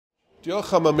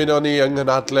Diolch am ymuno ni yng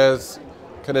Nghanadledd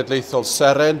Cenedlaethol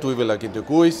Seren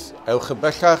 2018. Ewch yn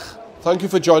bellach. Thank you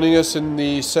for joining us in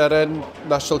the Seren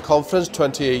National Conference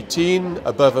 2018,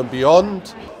 Above and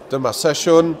Beyond. Dyma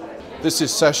sesiwn. This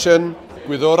is session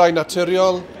Gwyddorau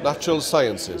Naturiol, Natural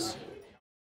Sciences.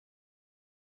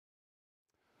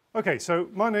 Okay, so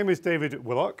my name is David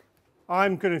Willock.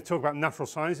 I'm going to talk about natural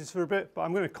sciences for a bit, but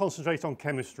I'm going to concentrate on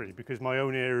chemistry because my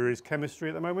own area is chemistry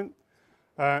at the moment.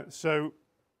 So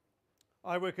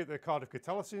I work at the Cardiff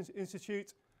Catalysis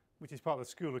Institute, which is part of the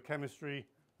School of Chemistry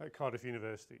at Cardiff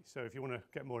University. So if you want to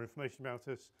get more information about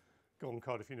us, go on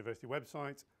Cardiff University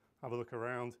website, have a look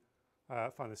around,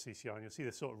 find the CCI, and you'll see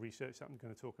the sort of research that I'm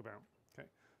going to talk about. Okay.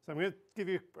 So I'm going to give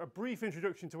you a brief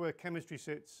introduction to where chemistry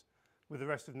sits with the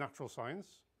rest of natural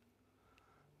science.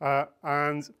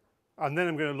 And then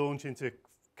I'm going to launch into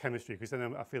chemistry because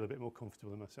then I feel a bit more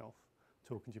comfortable in myself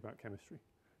talking to you about chemistry.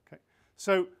 Okay.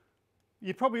 So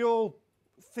you probably all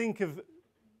think of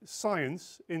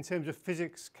science in terms of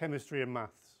physics, chemistry and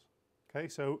maths. Okay,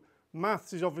 so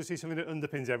maths is obviously something that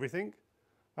underpins everything.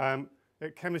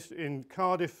 In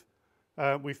Cardiff,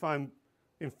 we find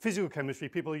in physical chemistry,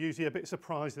 people are usually a bit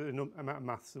surprised at the amount of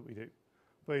maths that we do.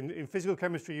 But in physical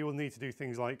chemistry, you will need to do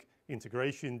things like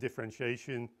integration,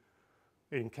 differentiation.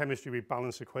 In chemistry, we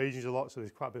balance equations a lot, so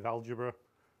there's quite a bit of algebra.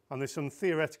 And there's some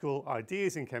theoretical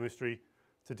ideas in chemistry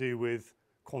to do with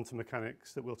quantum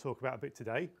mechanics that we'll talk about a bit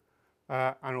today,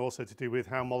 and also to do with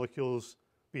how molecules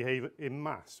behave in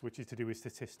mass, which is to do with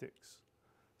statistics.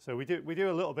 So we do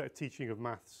a little bit of teaching of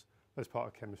maths as part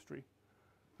of chemistry.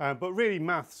 But really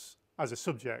maths as a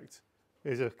subject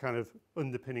is a kind of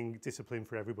underpinning discipline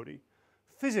for everybody.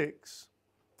 Physics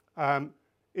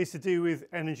is to do with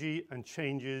energy and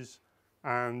changes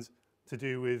and to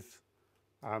do with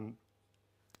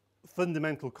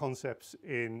fundamental concepts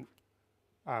in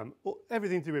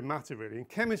everything to do with matter really. And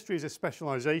chemistry is a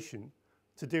specialisation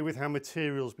to do with how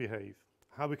materials behave,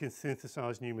 how we can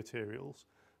synthesise new materials,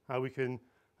 how we can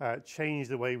change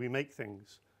the way we make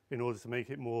things in order to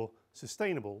make it more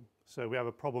sustainable. So we have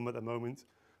a problem at the moment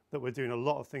that we're doing a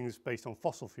lot of things based on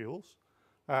fossil fuels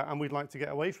and we'd like to get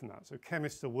away from that. So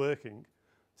chemists are working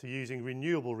to using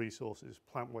renewable resources,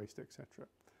 plant waste, etc.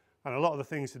 And a lot of the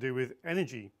things to do with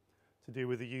energy, to do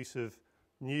with the use of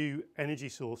new energy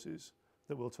sources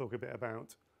that we'll talk a bit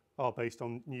about are based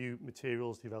on new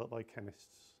materials developed by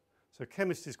chemists. So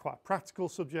chemistry is quite a practical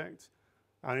subject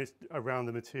and it's around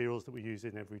the materials that we use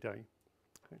in every day.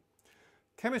 Okay.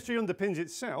 Chemistry underpins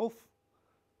itself.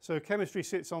 So chemistry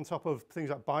sits on top of things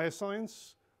like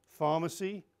bioscience,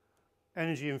 pharmacy,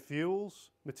 energy and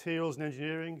fuels, materials and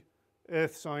engineering,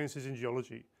 earth sciences and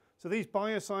geology. So these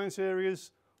bioscience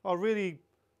areas are really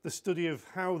the study of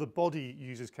how the body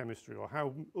uses chemistry or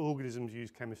how organisms use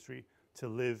chemistry to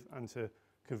live and to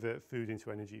convert food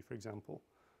into energy, for example.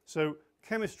 So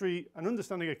chemistry, an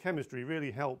understanding of chemistry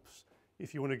really helps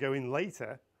if you want to go in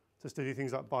later to study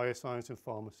things like bioscience and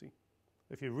pharmacy.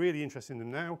 If you're really interested in them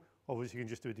now, obviously you can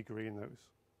just do a degree in those.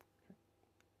 Okay.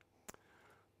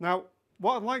 Now,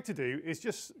 what I'd like to do is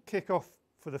just kick off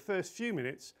for the first few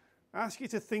minutes, ask you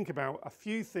to think about a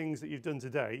few things that you've done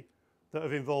today that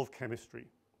have involved chemistry.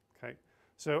 Okay.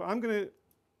 So I'm going to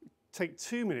take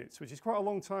 2 minutes, which is quite a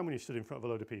long time when you stood in front of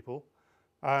a load of people,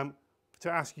 to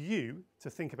ask you to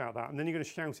think about that. And then you're going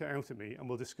to shout it out at me and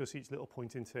we'll discuss each little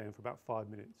point in turn for about 5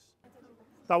 minutes.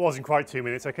 That wasn't quite 2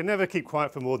 minutes. I can never keep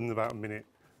quiet for more than about a minute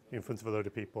in front of a load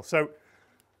of people. So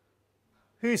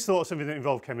who's thought of something that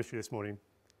involved chemistry this morning?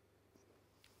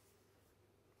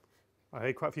 I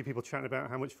heard quite a few people chatting about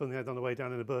how much fun they had on the way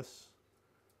down in the bus.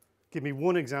 Give me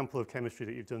one example of chemistry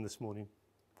that you've done this morning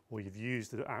or you've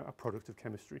used a product of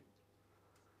chemistry.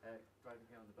 Driving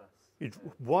here on the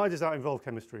bus. Why does that involve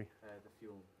chemistry? The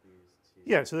fuel used.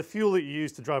 Yeah, so the fuel that you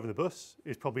use to drive in the bus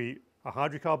is probably a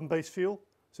hydrocarbon-based fuel.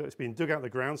 So it's been dug out of the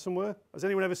ground somewhere. Has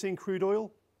anyone ever seen crude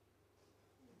oil?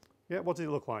 Yeah, what does it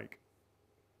look like?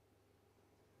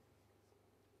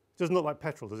 It doesn't look like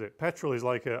petrol, does it? Petrol is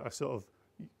like a sort of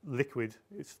liquid.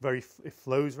 It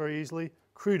flows very easily.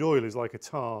 Crude oil is like a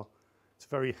tar. It's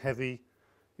very heavy.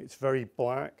 It's very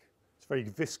black. It's very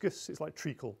viscous. It's like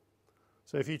treacle.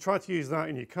 So if you try to use that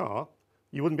in your car,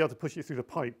 you wouldn't be able to push it through the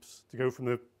pipes to go from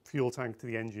the fuel tank to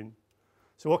the engine.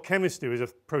 So what chemists do is a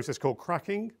process called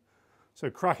cracking. So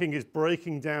cracking is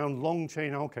breaking down long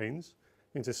chain alkanes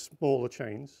into smaller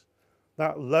chains.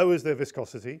 That lowers their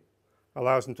viscosity,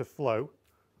 allows them to flow,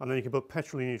 and then you can put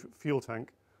petrol in your fuel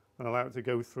tank and allow it to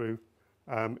go through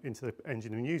into the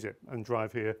engine and use it and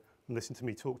drive here and listen to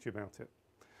me talk to you about it.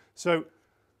 So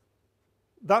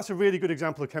that's a really good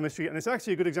example of chemistry, and it's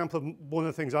actually a good example of one of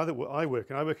the things I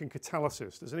work in. I work in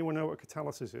catalysis. Does anyone know what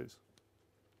catalysis is?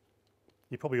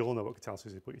 You probably all know what catalysis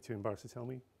is, but you're too embarrassed to tell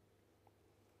me.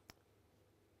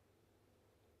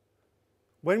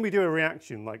 When we do a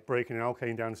reaction like breaking an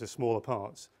alkane down into smaller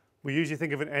parts, we usually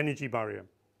think of an energy barrier.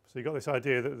 So you've got this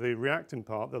idea that the reactant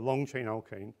part, the long chain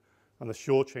alkane and the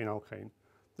short chain alkane,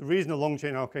 the reason a long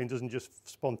chain alkane doesn't just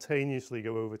spontaneously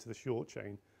go over to the short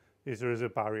chain is there is a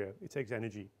barrier. It takes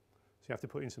energy. So you have to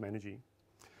put in some energy.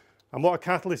 And what a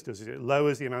catalyst does is it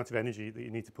lowers the amount of energy that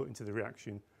you need to put into the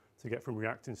reaction to get from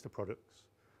reactants to products.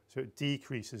 So it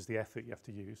decreases the effort you have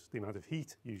to use, the amount of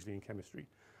heat usually in chemistry,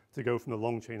 to go from the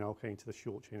long chain alkane to the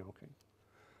short chain alkane.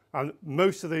 And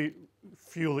most of the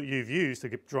fuel that you've used to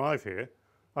drive here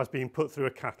has been put through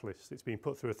a catalyst. It's been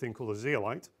put through a thing called a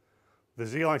zeolite. The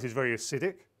zeolite is very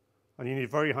acidic, and you need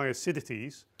very high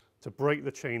acidities to break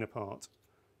the chain apart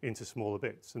into smaller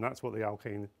bits. And that's what the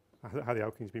alkane, how the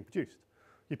alkane's been produced.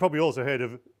 You've probably also heard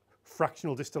of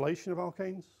fractional distillation of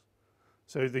alkanes.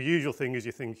 So the usual thing is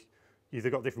you think you've either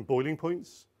got different boiling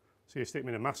points, so you stick them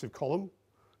in a massive column,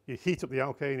 you heat up the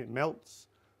alkane, it melts,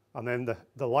 and then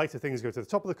the lighter things go to the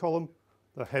top of the column,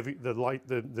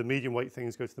 the medium weight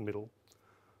things go to the middle.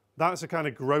 That's a kind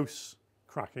of gross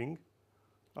cracking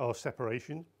or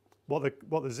separation. What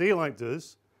the zeolite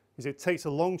does is it takes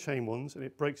the long chain ones and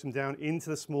it breaks them down into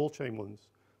the small chain ones.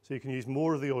 So you can use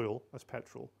more of the oil as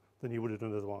petrol than you would have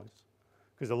done otherwise.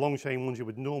 Because the long chain ones you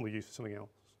would normally use for something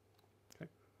else. Okay.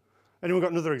 Anyone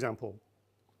got another example?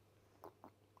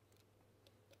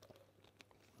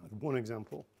 One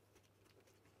example.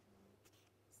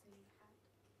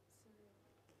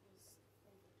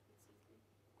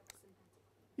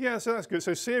 Yeah, so that's good.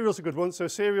 So cereal's a good one. So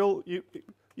cereal,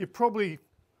 you probably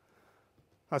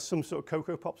had some sort of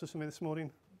Cocoa Pops or something this morning.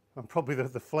 And probably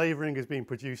the flavouring is being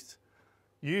produced,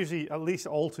 usually at least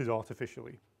altered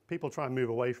artificially. People try and move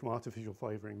away from artificial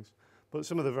flavourings. But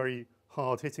some of the very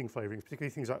hard-hitting flavourings,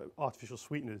 particularly things like artificial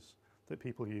sweeteners that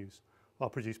people use, are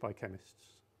produced by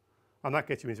chemists. And that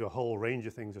gets you into a whole range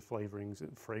of things, of flavourings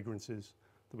and fragrances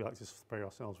that we like to spray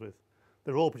ourselves with.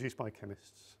 They're all produced by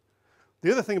chemists.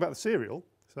 The other thing about the cereal,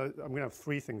 so I'm going to have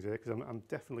 3 things here because I'm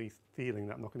definitely feeling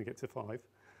that I'm not going to get to 5.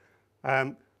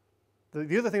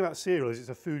 The other thing about cereal is it's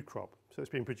a food crop. So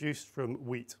it's being produced from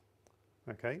wheat,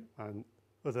 okay, and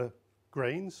other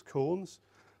grains, corns.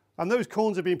 And those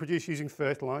corns are being produced using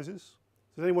fertilisers.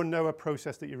 Does anyone know a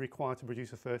process that you require to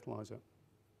produce a fertiliser?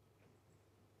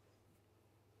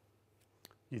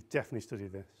 You've definitely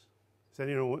studied this. Has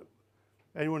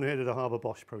anyone heard of the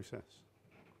Haber-Bosch process?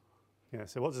 Yeah,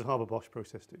 so what does the Haber-Bosch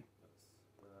process do?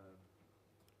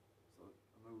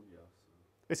 Ammonia.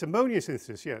 It's ammonia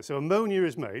synthesis, yeah. So ammonia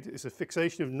is made, it's a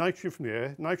fixation of nitrogen from the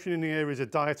air. Nitrogen in the air is a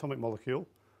diatomic molecule,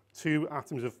 2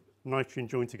 atoms of nitrogen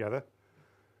joined together.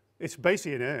 It's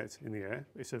basically inert in the air.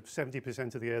 It's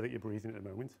 70% of the air that you're breathing at the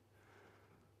moment.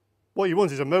 What you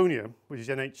want is ammonia, which is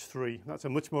NH3. That's a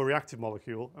much more reactive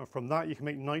molecule, and from that you can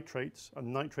make nitrates,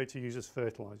 and nitrates are used as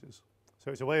fertilizers. So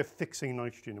it's a way of fixing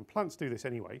nitrogen, and plants do this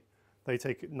anyway. They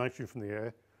take nitrogen from the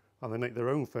air, and they make their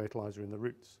own fertilizer in the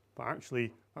roots. But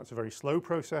actually, that's a very slow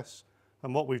process,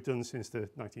 and what we've done since the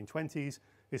 1920s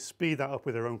is speed that up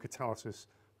with our own catalysis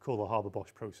called the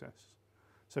Haber-Bosch process.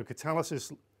 So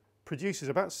catalysis produces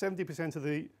about 70% of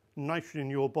the nitrogen in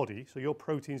your body, so your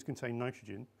proteins contain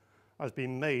nitrogen, has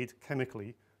been made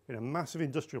chemically in a massive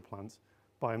industrial plant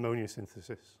by ammonia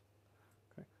synthesis.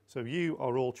 Okay? So you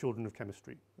are all children of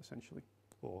chemistry, essentially,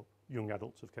 or young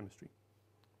adults of chemistry.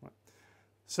 Right.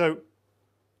 So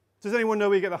does anyone know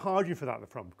where you get the hydrogen for that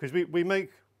from? Because we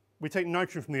take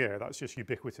nitrogen from the air, that's just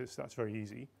ubiquitous, that's very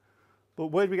easy. But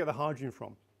where do we get the hydrogen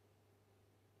from?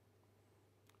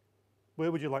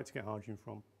 Where would you like to get hydrogen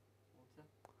from? Water.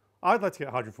 I'd like to get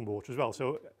hydrogen from water as well.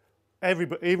 So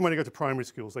everybody, even when you go to primary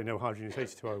schools, they know hydrogen is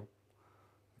H2O.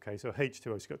 Okay, so H2O,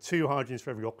 so you've got 2 hydrogens for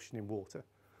every oxygen in water.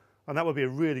 And that would be a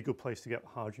really good place to get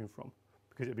hydrogen from,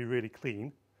 because it'd be really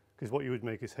clean, because what you would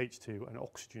make is H2 and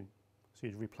oxygen. So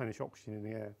you'd replenish oxygen in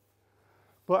the air.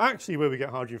 But actually where we get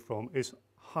hydrogen from is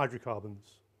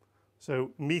hydrocarbons.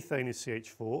 So methane is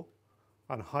CH4,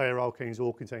 and higher alkanes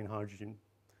all contain hydrogen.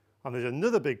 And there's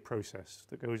another big process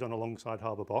that goes on alongside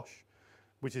Haber-Bosch,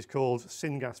 which is called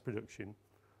syngas production.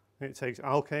 And it takes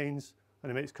alkanes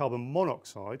and it makes carbon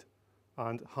monoxide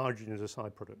and hydrogen as a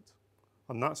side product.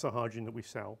 And that's the hydrogen that we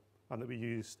sell and that we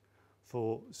use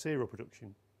for cereal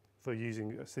production, for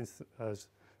using as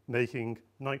making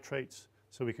nitrates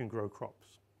so we can grow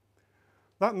crops.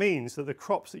 That means that the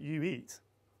crops that you eat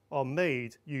are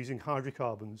made using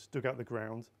hydrocarbons dug out of the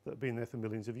ground that have been there for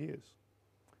millions of years.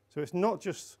 So it's not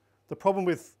just, the problem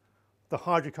with the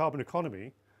hydrocarbon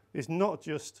economy is not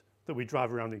just that we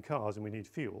drive around in cars and we need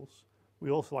fuels. We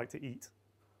also like to eat,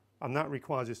 and that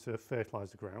requires us to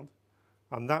fertilise the ground.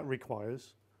 And that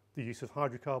requires the use of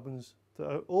hydrocarbons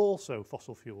that are also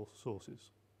fossil fuel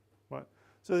sources, right?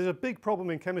 So there's a big problem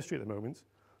in chemistry at the moment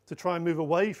to try and move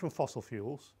away from fossil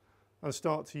fuels and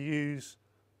start to use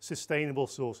sustainable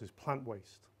sources, plant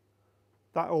waste.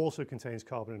 That also contains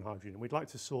carbon and hydrogen. We'd like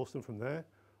to source them from there,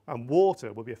 and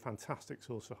water will be a fantastic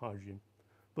source of hydrogen.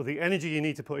 But the energy you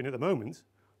need to put in at the moment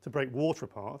to break water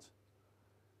apart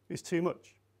is too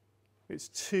much. It's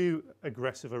too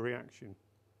aggressive a reaction.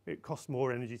 It costs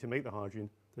more energy to make the hydrogen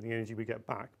than the energy we get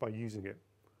back by using it.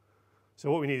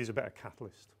 So what we need is a better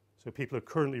catalyst. So people are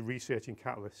currently researching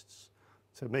catalysts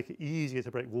to make it easier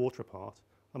to break water apart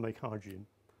and make hydrogen,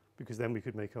 because then we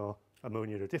could make our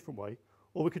ammonia a different way,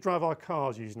 or we could drive our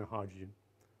cars using a hydrogen.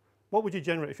 What would you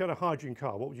generate? If you had a hydrogen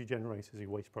car, what would you generate as a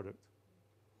waste product?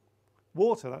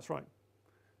 Water, that's right.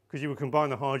 Because you would combine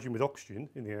the hydrogen with oxygen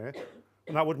in the air,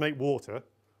 and that would make water,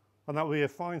 and that would be a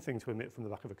fine thing to emit from the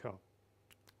back of a car.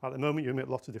 At the moment, you emit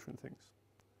lots of different things.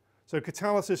 So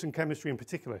catalysis and chemistry in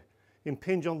particular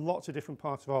impinge on lots of different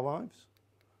parts of our lives.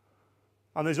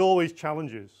 And there's always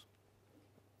challenges.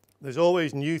 There's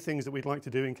always new things that we'd like to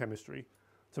do in chemistry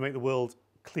to make the world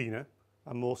cleaner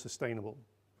and more sustainable.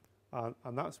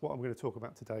 And that's what I'm going to talk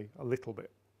about today a little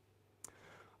bit.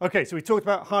 Okay, so we talked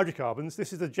about hydrocarbons.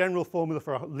 This is the general formula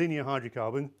for a linear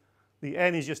hydrocarbon. The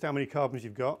N is just how many carbons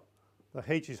you've got. The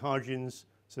H is hydrogens,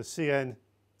 so CN,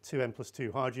 2N plus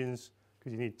 2 hydrogens,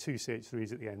 because you need 2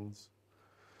 CH3s at the ends.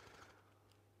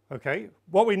 Okay,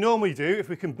 what we normally do if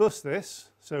we combust this,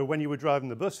 so when you were driving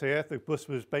the bus here, the bus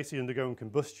was basically undergoing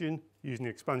combustion using the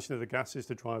expansion of the gases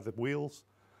to drive the wheels.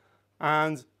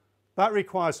 And that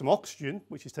requires some oxygen,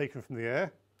 which is taken from the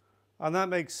air, and that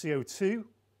makes CO2,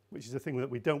 which is the thing that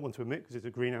we don't want to emit because it's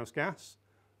a greenhouse gas,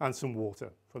 and some water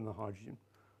from the hydrogen.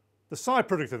 The side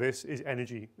product of this is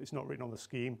energy. It's not written on the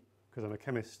scheme because I'm a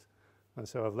chemist, and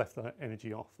so I've left that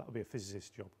energy off. That would be a physicist's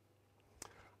job.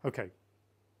 Okay.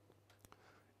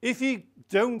 If you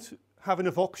don't have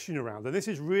enough oxygen around, and this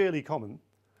is really common,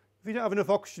 if you don't have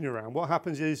enough oxygen around, what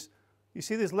happens is, you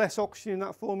see there's less oxygen in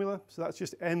that formula, so that's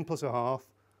just N plus a half,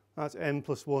 that's N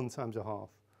plus 1 times a half.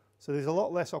 So there's a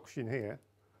lot less oxygen here.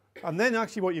 And then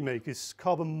actually what you make is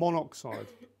carbon monoxide.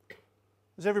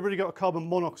 Has everybody got a carbon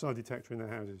monoxide detector in their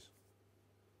houses?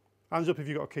 Hands up if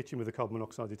you've got a kitchen with a carbon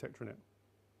monoxide detector in it.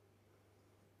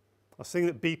 A thing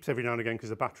that beeps every now and again because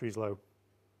the battery's low.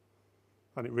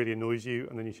 And it really annoys you,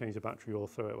 and then you change the battery or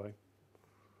throw it away.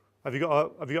 Have you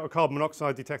got a carbon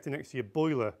monoxide detector next to your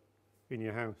boiler in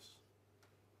your house?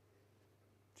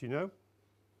 Do you know?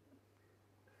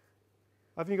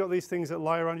 Haven't you got these things that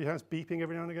lie around your house beeping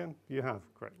every now and again? You have,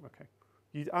 great,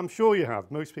 okay. I'm sure you have,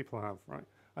 most people have, right?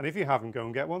 And if you haven't, go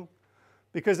and get one.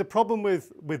 Because the problem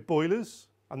with boilers,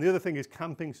 and the other thing is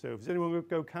camping stoves. Does anyone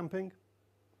go camping?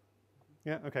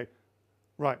 Yeah, okay.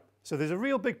 Right, so there's a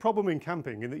real big problem in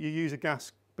camping in that you use a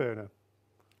gas burner.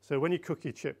 So when you cook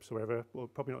your chips or whatever, well,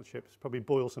 probably not chips, probably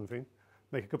boil something,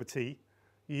 make a cup of tea,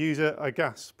 you use a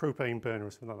gas propane burner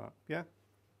or something like that, yeah?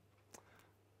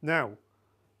 Now,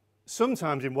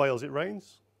 sometimes in Wales it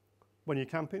rains when you're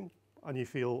camping and you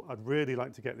feel, I'd really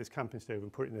like to get this camping stove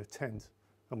and put it in a tent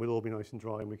and we'll all be nice and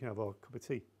dry and we can have our cup of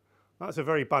tea. That's a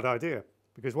very bad idea,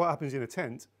 because what happens in a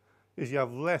tent is you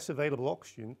have less available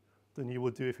oxygen than you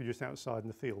would do if you're just outside in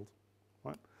the field,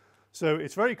 right? So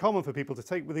it's very common for people to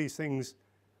take with these things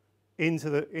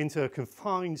into a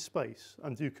confined space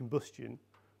and do combustion,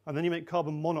 and then you make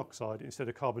carbon monoxide instead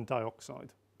of carbon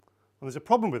dioxide. And there's a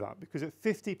problem with that, because at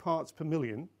 50 parts per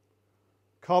million,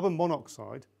 carbon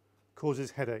monoxide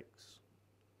causes headaches.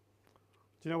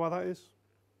 Do you know why that is?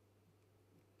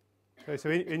 Okay, so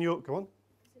in your, go on.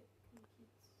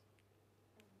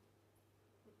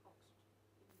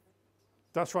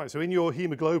 That's right, so in your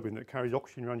hemoglobin that carries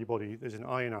oxygen around your body, there's an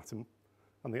iron atom,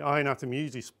 and the iron atom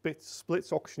usually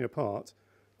splits oxygen apart,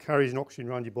 carries an oxygen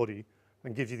around your body,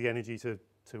 and gives you the energy to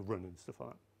run and stuff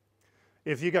like that.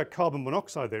 If you get carbon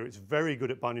monoxide there, it's very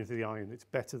good at binding to the iron. It's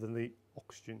better than the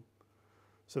oxygen.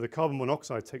 So the carbon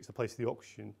monoxide takes the place of the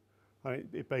oxygen, and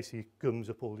it basically gums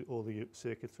up all the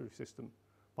circulatory system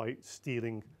by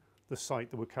stealing the site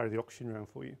that would carry the oxygen around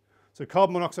for you. So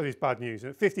carbon monoxide is bad news. And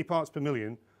at 50 parts per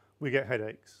million, we get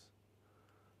headaches.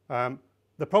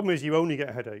 The problem is you only get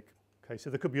a headache. Okay, so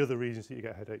there could be other reasons that you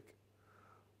get a headache.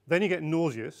 Then you get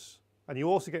nauseous, and you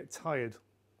also get tired.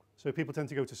 So people tend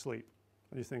to go to sleep.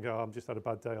 And you think, oh, I've just had a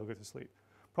bad day, I'll go to sleep.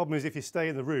 Problem is, if you stay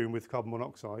in the room with carbon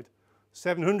monoxide,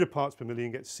 700 parts per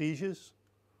million get seizures.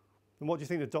 And what do you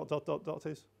think the ...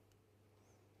 is?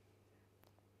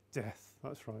 Death,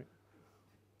 that's right.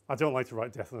 I don't like to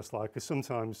write death on a slide, because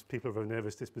sometimes people have a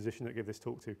nervous disposition that give this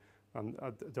talk to, and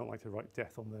I don't like to write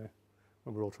death on there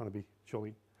when we're all trying to be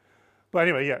jolly. But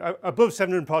anyway, yeah, above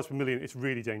 700 parts per million, it's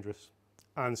really dangerous.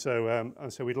 And so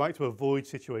we'd like to avoid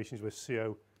situations where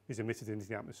CO is emitted into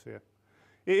the atmosphere.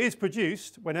 It is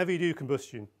produced whenever you do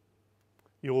combustion.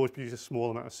 You always produce a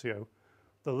small amount of CO.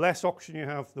 The less oxygen you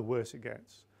have, the worse it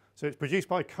gets. So it's produced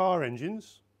by car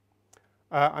engines,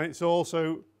 and it's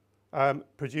also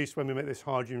produced when we make this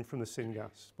hydrogen from the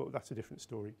syngas, but that's a different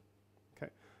story.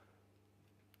 Okay.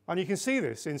 And you can see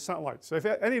this in satellites. So if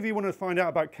any of you want to find out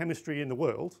about chemistry in the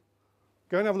world,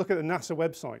 go and have a look at the NASA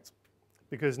website,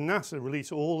 because NASA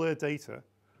release all their data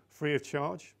free of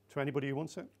charge to anybody who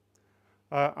wants it.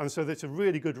 And so that's a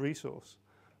really good resource.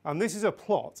 And this is a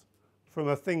plot from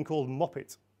a thing called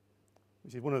MOPIT,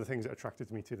 which is one of the things that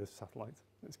attracted me to this satellite.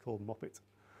 It's called MOPIT.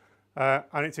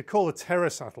 And it's called a Terra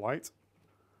satellite.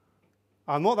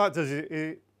 And what that does is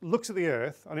it looks at the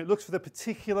Earth and it looks for the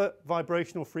particular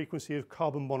vibrational frequency of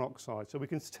carbon monoxide. So we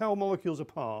can tell molecules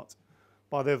apart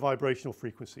by their vibrational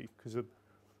frequency, because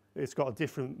it's got a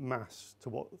different mass to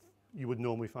what you would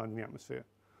normally find in the atmosphere.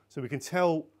 So we can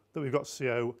tell that we've got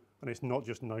CO and it's not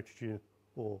just nitrogen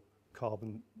or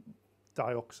carbon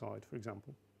dioxide, for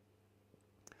example.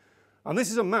 And this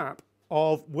is a map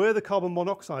of where the carbon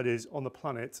monoxide is on the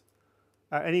planet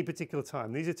at any particular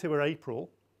time. These two are April,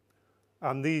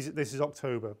 and this is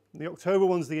October. The October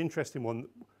one's the interesting one.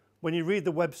 When you read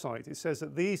the website, it says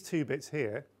that these two bits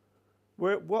here,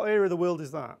 what area of the world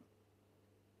is that?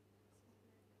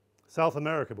 South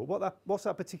America, but what's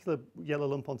that particular yellow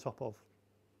lump on top of?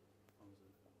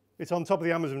 It's on top of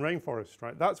the Amazon rainforest,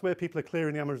 right? That's where people are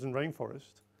clearing the Amazon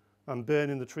rainforest and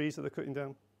burning the trees that they're cutting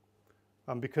down.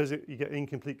 And because you get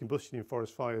incomplete combustion in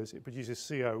forest fires, it produces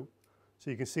CO. So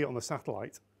you can see it on the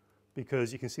satellite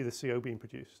because you can see the CO being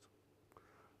produced.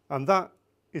 And that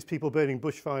is people burning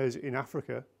bushfires in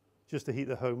Africa just to heat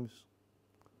their homes.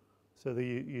 So they're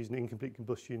using incomplete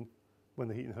combustion when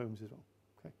they're heating homes as well.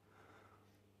 Okay.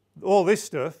 All this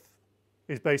stuff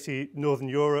is basically Northern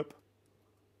Europe,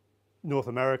 North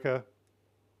America,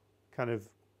 kind of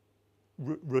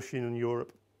Russian and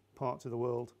Europe parts of the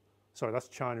world. Sorry, that's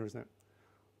China, isn't it?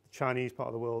 The Chinese part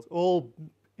of the world. All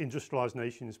industrialized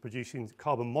nations producing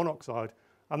carbon monoxide,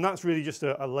 and that's really just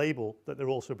a label that they're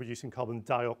also producing carbon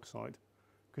dioxide,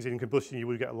 because in combustion you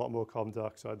would get a lot more carbon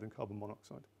dioxide than carbon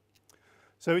monoxide.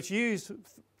 So it's used,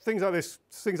 things like the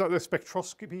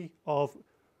spectroscopy of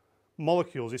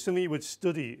molecules is something you would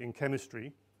study in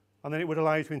chemistry, and then it would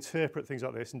allow you to interpret things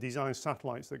like this and design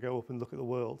satellites that go up and look at the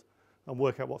world and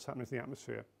work out what's happening to the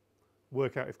atmosphere,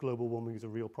 work out if global warming is a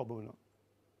real problem or not.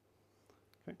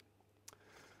 Okay.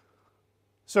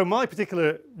 So my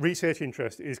particular research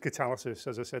interest is catalysis,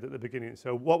 as I said at the beginning.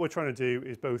 So what we're trying to do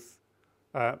is both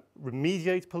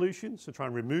remediate pollution, so try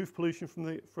and remove pollution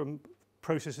from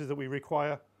processes that we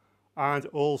require, and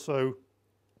also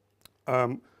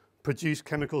produce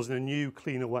chemicals in a new,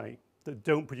 cleaner way that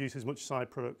don't produce as much side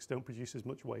products, don't produce as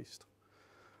much waste.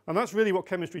 And that's really what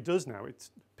chemistry does now.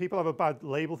 People have a bad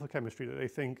label for chemistry, that they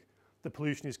think the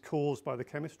pollution is caused by the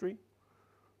chemistry.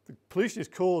 The pollution is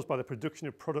caused by the production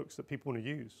of products that people want to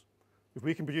use. If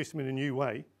we can produce them in a new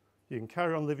way, you can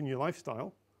carry on living your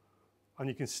lifestyle and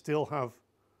you can still have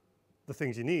the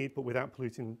things you need, but without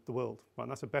polluting the world. Right?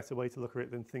 And that's a better way to look at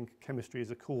it than think chemistry is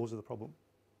the cause of the problem.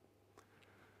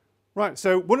 Right,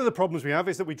 so one of the problems we have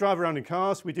is that we drive around in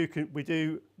cars, we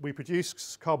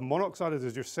produce carbon monoxide, as I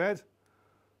just said,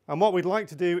 and what we'd like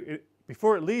to do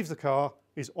before it leaves the car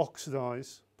is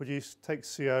oxidize, take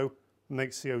CO and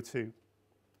make CO2.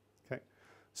 Okay,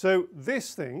 so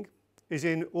this thing is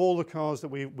in all the cars that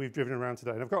we've driven around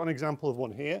today, and I've got an example of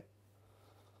one here.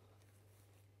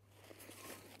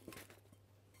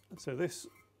 So this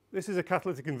is a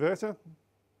catalytic converter.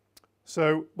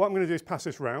 So what I'm going to do is pass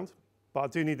this round. But I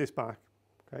do need this back.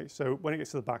 Okay, so when it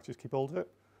gets to the back, just keep hold of it.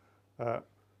 So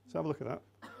have a look at that.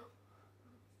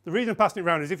 The reason I'm passing it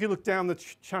around is if you look down the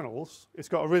channels, it's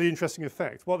got a really interesting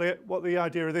effect. What the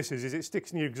idea of this is it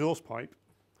sticks in your exhaust pipe,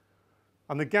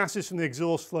 and the gases from the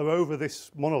exhaust flow over this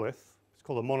monolith. It's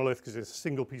called a monolith because it's a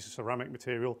single piece of ceramic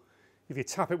material. If you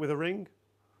tap it with a ring,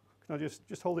 can I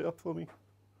just hold it up for me?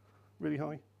 Really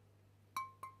high.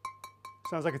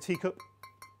 Sounds like a teacup.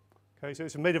 Okay, so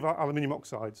it's made of aluminium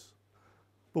oxides.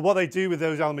 But what they do with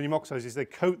those aluminium oxides is they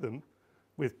coat them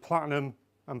with platinum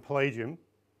and palladium,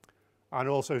 and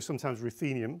also sometimes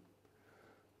ruthenium.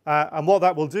 And what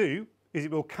that will do is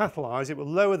it will catalyze, it will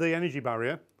lower the energy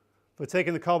barrier for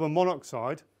taking the carbon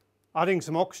monoxide, adding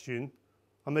some oxygen,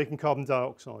 and making carbon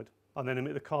dioxide, and then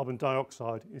emit the carbon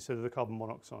dioxide instead of the carbon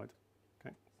monoxide.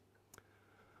 Okay.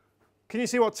 Can you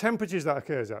see what temperatures that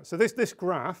occurs at? So this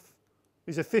graph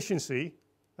is efficiency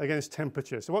against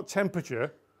temperature. So what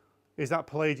temperature is that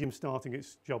palladium starting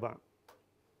its job at?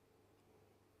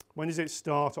 When does it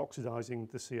start oxidizing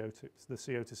the CO2, the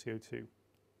CO to CO2?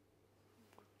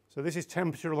 So this is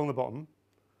temperature along the bottom,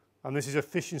 and this is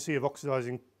efficiency of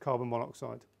oxidizing carbon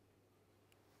monoxide.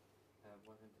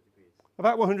 100 degrees.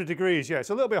 About 100 degrees, yeah, it's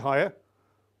a little bit higher.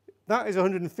 That is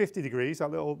 150 degrees,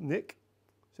 that little nick.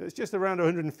 So it's just around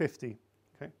 150,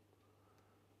 okay?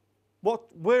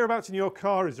 Whereabouts in your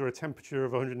car is there a temperature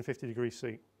of 150 degrees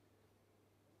C?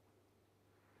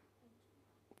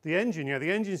 The engine, yeah,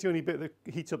 the engine's the only bit that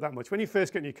heats up that much. When you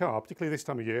first get in your car, particularly this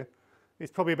time of year,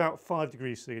 it's probably about 5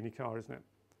 degrees C in your car, isn't it?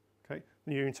 Okay,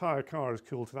 and your entire car is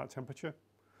cooled to that temperature.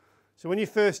 So when you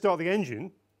first start the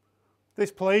engine,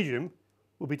 this palladium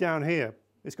will be down here.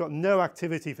 It's got no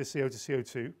activity for CO to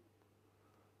CO2,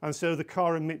 and so the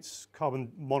car emits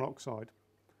carbon monoxide.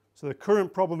 So the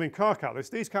current problem in car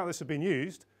catalysts, these catalysts have been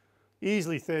used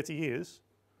easily 30 years,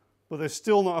 but they're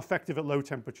still not effective at low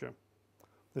temperature.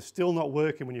 They're still not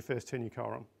working when you first turn your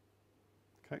car on.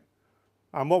 Okay?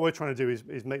 And what we're trying to do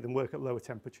is make them work at lower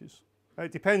temperatures.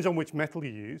 It depends on which metal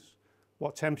you use,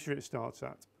 what temperature it starts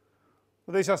at.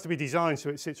 But this has to be designed so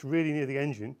it sits really near the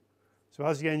engine. So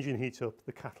as the engine heats up,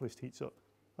 the catalyst heats up,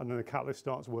 and then the catalyst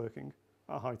starts working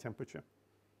at a high temperature.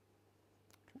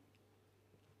 Okay.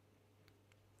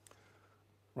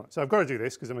 Right, so I've got to do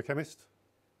this because I'm a chemist.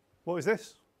 What is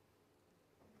this?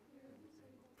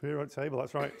 Periodic table,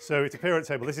 that's right. So it's a periodic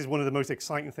table. This is one of the most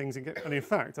exciting things. And in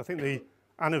fact, I think the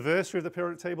anniversary of the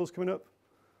periodic table is coming up.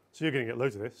 So you're going to get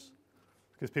loads of this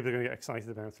because people are going to get excited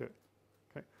about it.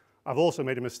 Okay. I've also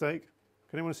made a mistake.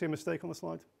 Can anyone see a mistake on the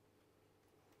slide?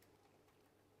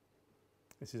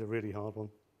 This is a really hard one.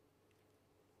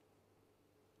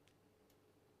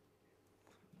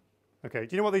 Okay,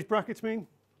 do you know what these brackets mean?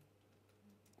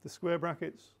 The square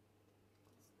brackets?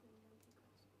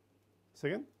 Say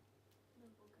again?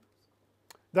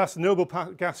 That's the noble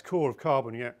gas core of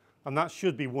carbon, yeah, and that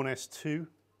should be 1s2.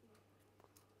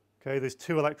 Okay, there's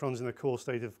 2 electrons in the core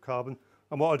state of carbon,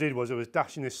 and what I did was I was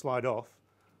dashing this slide off,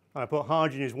 and I put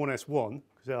hydrogen as 1s1,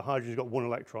 because hydrogen's got 1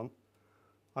 electron,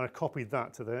 and I copied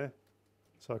that to there,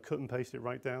 so I cut and paste it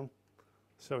right down.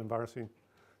 So embarrassing.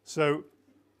 So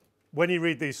when you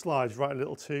read these slides, write a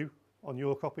little 2 on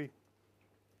your copy.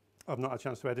 I've not had a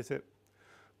chance to edit it.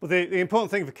 But the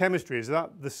important thing for chemistry is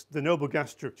that the noble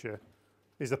gas structure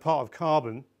is the part of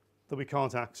carbon that we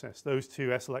can't access. Those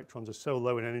 2 s electrons are so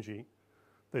low in energy,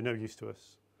 they're no use to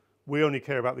us. We only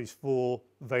care about these 4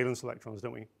 valence electrons,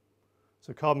 don't we?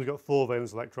 So carbon's got 4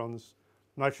 valence electrons,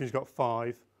 nitrogen's got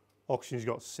 5, oxygen's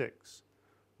got 6.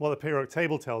 What the periodic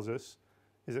table tells us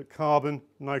is that carbon,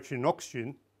 nitrogen and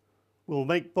oxygen will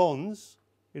make bonds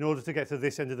in order to get to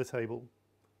this end of the table.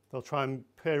 They'll try and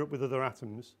pair up with other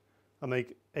atoms and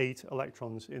make 8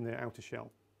 electrons in their outer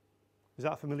shell. Is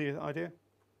that a familiar idea?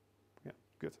 Yeah,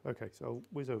 good. Okay, so I'll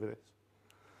whiz over this.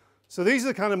 So these are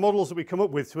the kind of models that we come up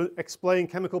with to explain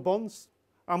chemical bonds.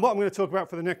 And what I'm going to talk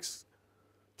about for the next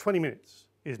 20 minutes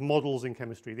is models in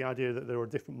chemistry, the idea that there are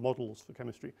different models for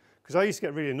chemistry. Because I used to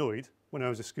get really annoyed when I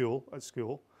was at school,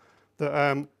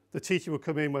 that the teacher would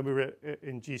come in when we were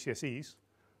in GCSEs,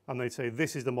 and they'd say,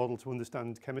 this is the model to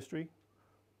understand chemistry.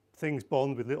 Things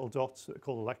bond with little dots that are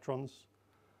called electrons.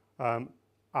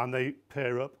 And they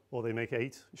pair up, or they make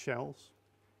 8 shells.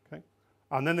 Okay?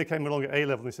 And then they came along at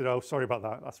A-level and they said, oh, sorry about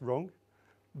that, that's wrong.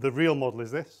 The real model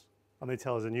is this, and they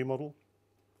tell us a new model.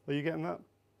 Are you getting that?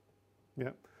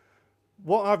 Yeah.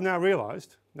 What I've now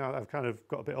realised, now that I've kind of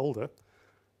got a bit older,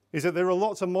 is that there are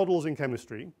lots of models in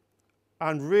chemistry,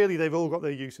 and really they've all got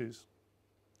their uses.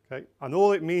 Okay? And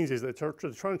all it means is that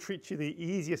they're trying to treat you the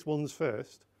easiest ones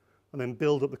first, and then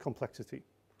build up the complexity.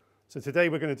 So today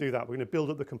we're going to do that. We're going to build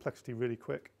up the complexity really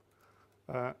quick.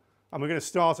 And we're going to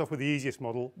start off with the easiest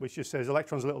model, which just says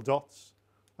electrons are little dots,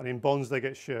 and in bonds they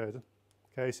get shared.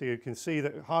 Okay, so you can see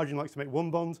that hydrogen likes to make 1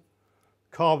 bond,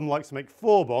 carbon likes to make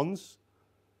 4 bonds,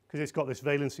 because it's got this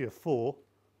valency of 4,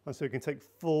 and so it can take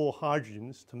 4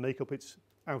 hydrogens to make up its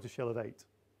outer shell of 8.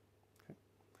 Okay.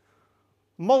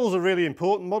 Models are really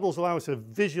important. Models allow us to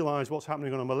visualize what's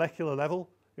happening on a molecular level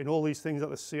in all these things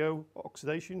like the CO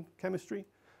oxidation chemistry.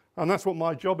 And that's what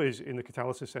my job is in the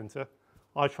Catalysis Centre.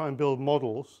 I try and build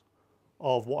models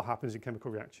of what happens in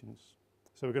chemical reactions.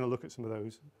 So we're going to look at some of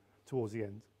those towards the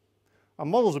end.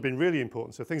 And models have been really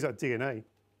important. So things like DNA.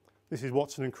 This is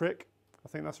Watson and Crick. I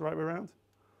think that's the right way around.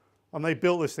 And they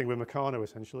built this thing with Meccano,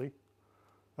 essentially,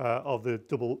 of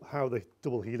how the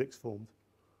double helix formed.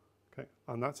 Okay?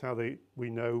 And that's how we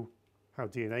know how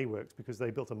DNA works, because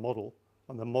they built a model,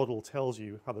 and the model tells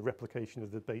you how the replication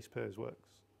of the base pairs works.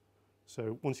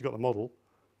 So once you've got the model,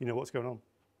 you know what's going on.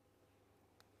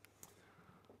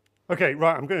 Okay,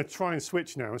 right, I'm going to try and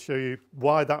switch now and show you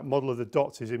why that model of the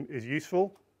dots is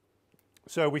useful.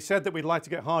 So we said that we'd like to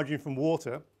get hydrogen from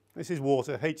water. This is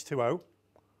water, H2O.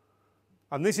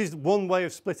 And this is one way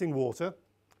of splitting water.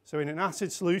 So in an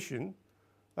acid solution,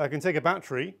 I can take a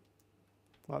battery,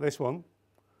 like this one.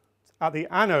 At the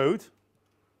anode,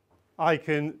 I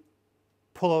can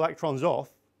pull electrons off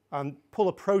and pull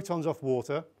the protons off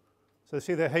water. So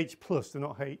see they're H+, they're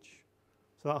not H.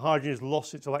 So that hydrogen has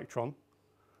lost its electron.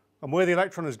 And where the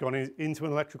electron has gone is into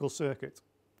an electrical circuit.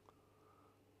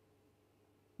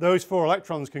 Those 4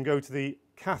 electrons can go to the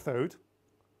cathode,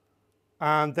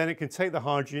 and then it can take the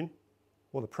hydrogen,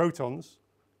 or the protons,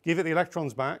 give it the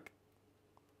electrons back,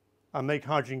 and make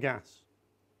hydrogen gas.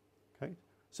 Okay?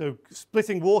 So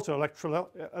splitting water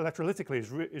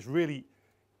electrolytically is really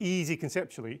easy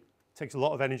conceptually. It takes a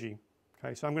lot of energy.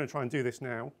 Okay? So I'm going to try and do this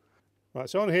now. Right,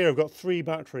 so on here I've got 3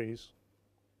 batteries.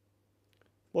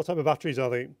 What type of batteries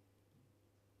are they?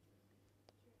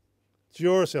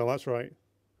 Duracell, that's right.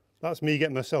 That's me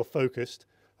getting myself focused.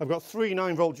 I've got 3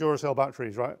 9-volt Duracell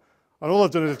batteries, right? And all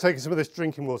I've done is I've taken some of this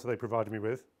drinking water they provided me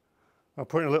with. I've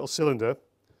put it in a little cylinder.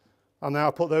 And now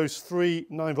I put those 3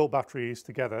 9-volt batteries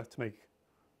together to make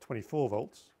 24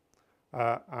 volts.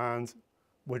 And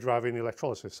we're driving the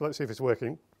electrolysis. So let's see if it's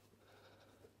working.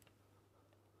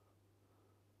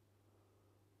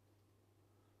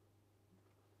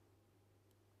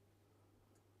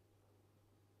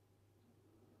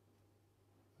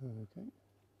 Okay.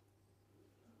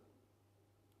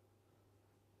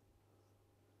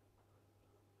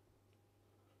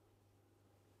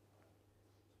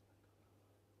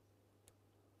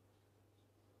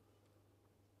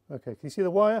 Okay, can you see the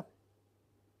wire?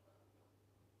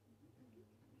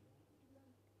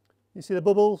 You see the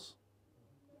bubbles?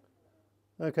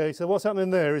 Okay, so what's happening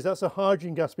there is that's a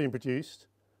hydrogen gas being produced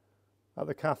at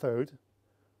the cathode.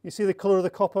 You see the colour of the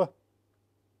copper?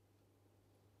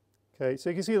 Okay,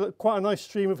 so you can see quite a nice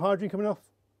stream of hydrogen coming off.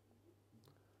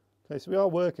 Okay, so we are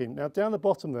working. Now down the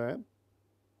bottom there,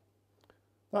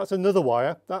 that's another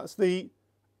wire. That's the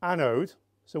anode.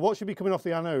 So what should be coming off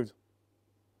the anode?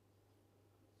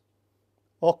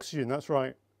 Oxygen, that's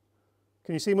right.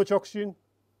 Can you see much oxygen?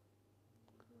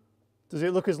 Does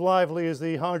it look as lively as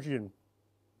the hydrogen?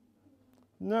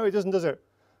 No, it doesn't, does it?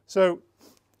 So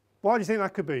why do you think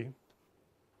that could be?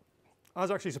 I was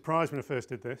actually surprised when I first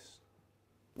did this.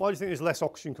 Why do you think there's less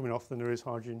oxygen coming off than there is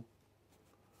hydrogen?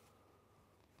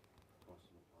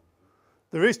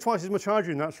 There is twice as much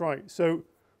hydrogen, that's right. So,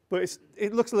 but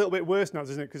it looks a little bit worse now,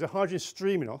 doesn't it? Because the hydrogen's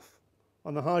streaming off,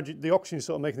 and the oxygen's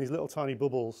sort of making these little tiny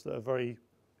bubbles that are very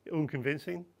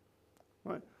unconvincing,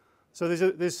 right? So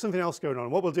there's something else going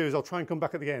on. What we'll do is I'll try and come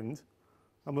back at the end,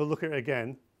 and we'll look at it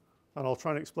again, and I'll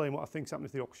try and explain what I think's happening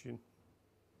to the oxygen.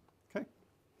 Okay?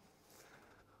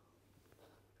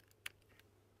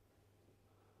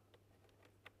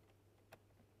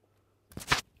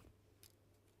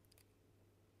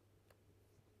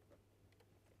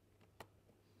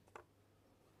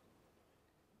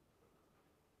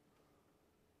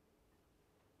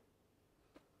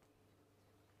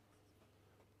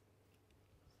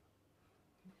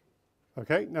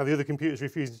 Okay, now the other computer's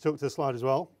refusing to talk to the slide as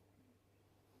well.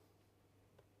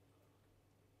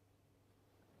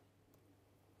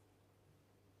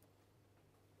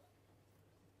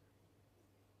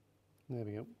 There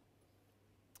we go.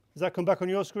 Does that come back on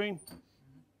your screen?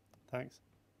 Thanks.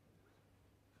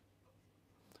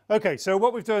 Okay, so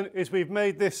what we've done is we've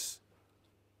made this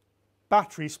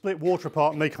battery split water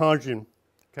apart and make hydrogen.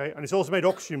 Okay, and it's also made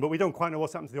oxygen, but we don't quite know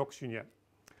what's happened to the oxygen yet.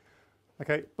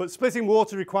 Okay, but splitting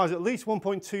water requires at least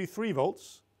 1.23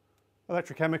 volts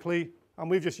electrochemically,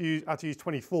 and we've just had to use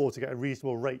 24 to get a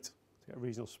reasonable rate, to get a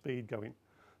reasonable speed going.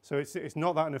 So it's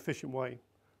not that an efficient way.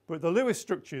 But the Lewis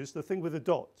structures, the thing with the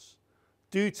dots,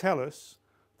 do tell us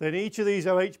that in each of these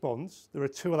OH bonds there are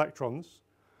 2 electrons,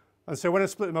 and so when I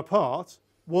split them apart,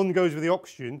 one goes with the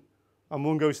oxygen and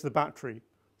one goes to the battery.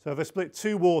 So if I split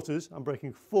 2 waters, I'm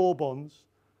breaking 4 bonds,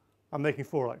 I'm making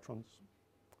 4 electrons.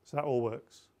 So that all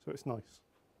works. So it's nice.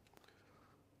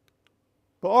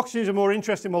 But oxygen is a more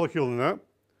interesting molecule than that.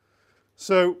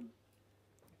 So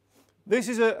this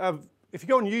is if you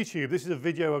go on YouTube, this is a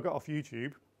video I got off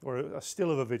YouTube, or a still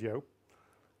of a video.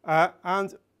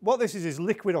 And what this is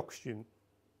liquid oxygen.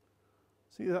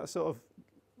 See that sort of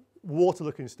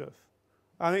water-looking stuff.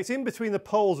 And it's in between the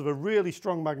poles of a really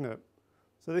strong magnet.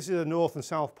 So this is a north and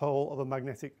south pole of a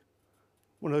magnetic,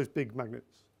 one of those big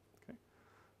magnets. Okay.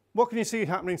 What can you see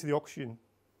happening to the oxygen?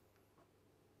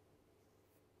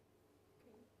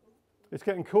 It's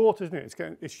getting caught, isn't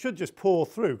it? It should just pour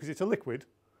through because it's a liquid.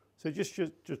 So it just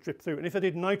should just drip through. And if I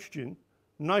did nitrogen,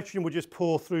 nitrogen would just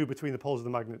pour through between the poles of the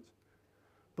magnet.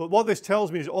 But what this tells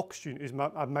me is oxygen is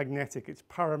magnetic. It's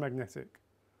paramagnetic.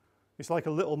 It's like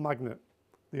a little magnet,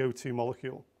 the O2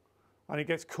 molecule, and it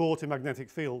gets caught in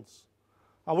magnetic fields.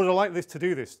 I would have liked this to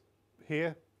do this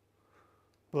here,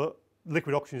 but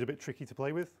liquid oxygen is a bit tricky to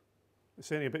play with. It's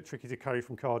certainly a bit tricky to carry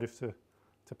from Cardiff to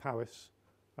Powys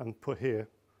and put here,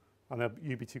 and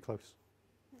you'd be too close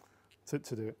to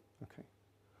do it.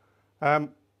 Okay.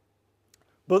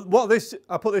 But what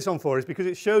I put this on for is because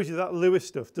it shows you that Lewis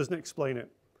stuff doesn't explain it.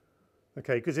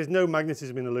 Okay, because there's no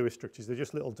magnetism in the Lewis structures, they're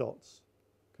just little dots.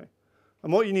 Okay.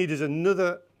 And what you need is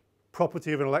another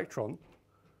property of an electron,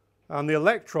 and the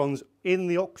electrons in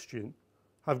the oxygen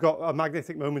have got a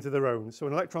magnetic moment of their own. So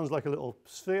an electron's like a little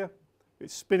sphere,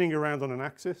 it's spinning around on an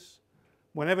axis.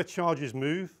 Whenever charges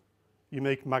move, you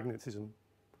make magnetism.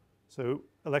 So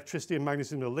electricity and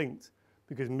magnetism are linked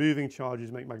because moving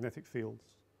charges make magnetic fields.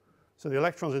 So the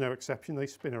electrons are no exception, they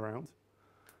spin around.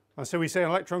 And so we say an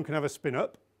electron can have a spin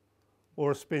up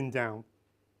or a spin down.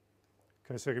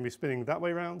 Okay, so it can be spinning that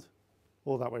way round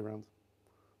or that way round.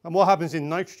 And what happens in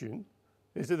nitrogen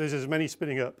is that there's as many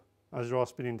spinning up as there are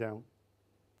spinning down.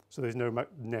 So there's no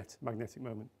net magnetic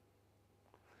moment.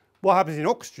 What happens in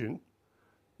oxygen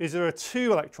is there are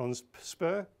 2 electrons per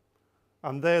spur,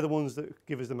 and they're the ones that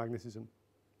give us the magnetism.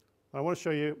 And I want to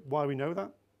show you why we know that.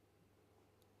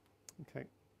 Okay.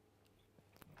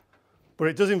 But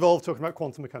it does involve talking about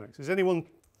quantum mechanics. Has anyone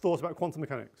thought about quantum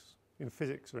mechanics in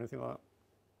physics or anything like that?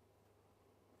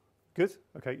 Good.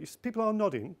 Okay. People are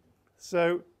nodding.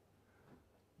 So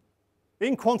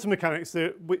in quantum mechanics,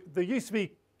 there used to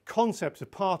be concepts of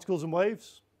particles and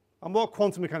waves. And what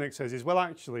quantum mechanics says is, well,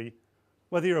 actually,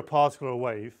 whether you're a particle or a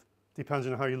wave depends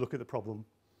on how you look at the problem.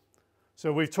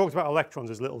 So we've talked about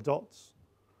electrons as little dots,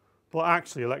 but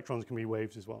actually electrons can be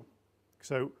waves as well.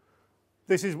 So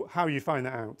this is how you find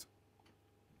that out.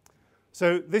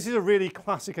 So this is a really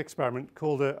classic experiment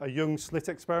called a Young slit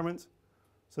experiment.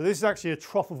 So this is actually a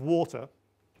trough of water,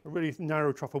 a really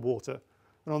narrow trough of water.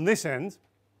 And on this end,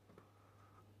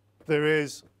 there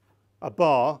is a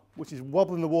bar which is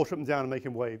wobbling the water up and down and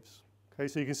making waves. Okay,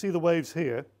 so you can see the waves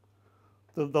here.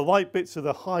 The light bits are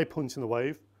the high points in the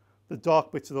wave. The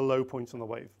dark bits are the low points on the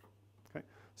wave. Okay,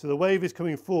 so the wave is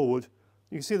coming forward.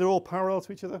 You can see they're all parallel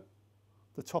to each other.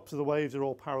 The tops of the waves are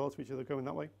all parallel to each other going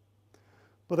that way.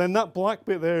 But then that black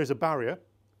bit there is a barrier.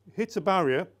 It hits a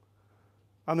barrier,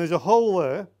 and there's a hole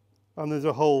there, and there's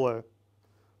a hole there.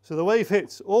 So the wave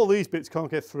hits, all these bits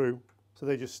can't get through, so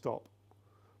they just stop.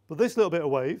 But this little bit of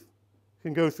wave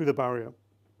can go through the barrier.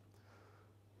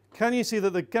 Can you see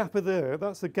that the gap there,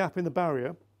 that's the gap in the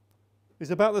barrier,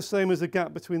 is about the same as the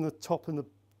gap between the top and the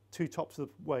 2 tops of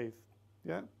the wave?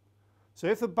 Yeah? So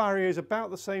if the barrier is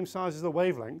about the same size as the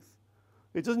wavelength,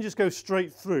 it doesn't just go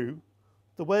straight through.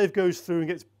 The wave goes through and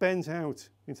gets bent out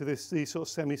into these sort of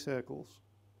semicircles.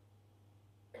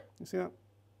 You see that?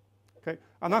 Okay,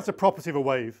 and that's a property of a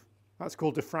wave. That's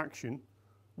called diffraction.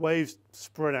 Waves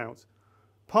spread out.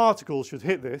 Particles should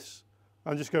hit this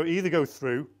and just either go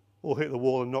through or hit the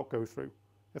wall and not go through.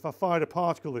 If I fired a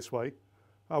particle this way,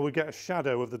 I would get a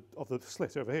shadow of the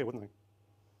slit over here, wouldn't I?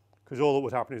 Because all that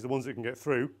would happen is the ones that can get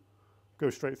through go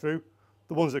straight through.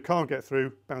 The ones that can't get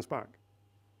through bounce back.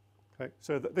 Okay,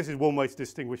 so this is one way to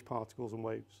distinguish particles and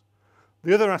waves.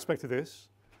 The other aspect of this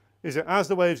is that as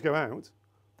the waves go out,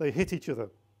 they hit each other.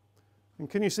 And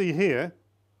can you see here,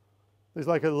 there's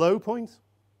like a low point,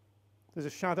 there's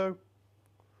a shadow,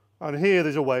 and here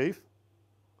there's a wave.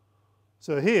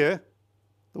 So here,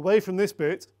 the wave from this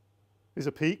bit is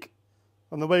a peak,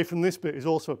 and the wave from this bit is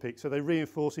also a peak, so they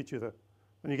reinforce each other,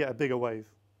 and you get a bigger wave.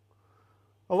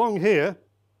 Along here,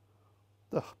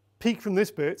 the peak from this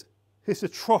bit hits a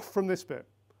trough from this bit.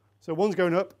 So one's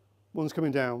going up, one's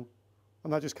coming down,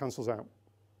 and that just cancels out.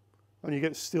 And you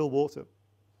get still water.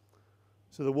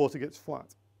 So the water gets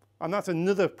flat. And that's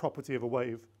another property of a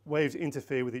wave. Waves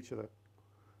interfere with each other.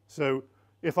 So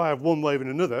if I have one wave and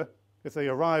another, if they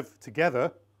arrive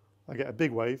together, I get a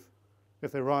big wave.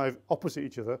 If they arrive opposite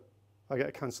each other, I get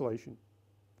a cancellation.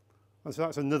 And so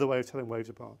that's another way of telling waves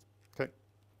apart. Okay.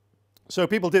 So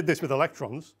people did this with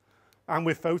electrons, and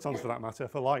with photons for that matter,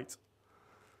 for light.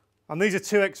 And these are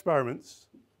 2 experiments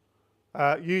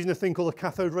using a thing called a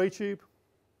cathode ray tube.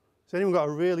 Has anyone got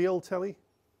a really old telly?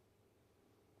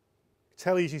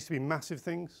 Tellies used to be massive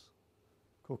things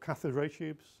called cathode ray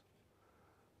tubes,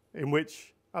 in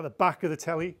which at the back of the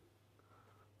telly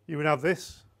you would have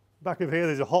this. Back of here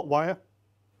there's a hot wire,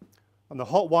 and the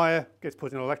hot wire gets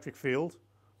put in an electric field.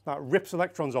 That rips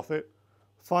electrons off it,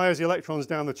 fires the electrons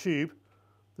down the tube's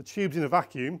in a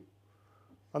vacuum,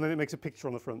 and then it makes a picture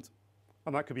on the front.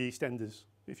 And that could be EastEnders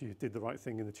if you did the right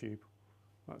thing in the tube.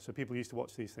 Right, so people used to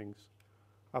watch these things,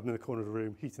 have them in the corner of the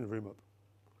room, heating the room up.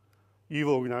 You've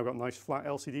all now got nice flat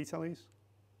LCD tellies.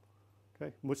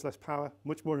 Okay, much less power,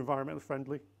 much more environmentally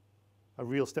friendly, a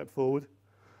real step forward.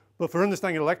 But for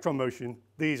understanding electron motion,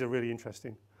 these are really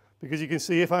interesting because you can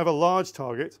see if I have a large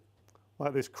target,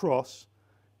 like this cross,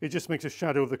 it just makes a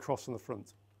shadow of the cross on the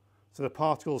front. So the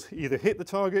particles either hit the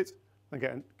target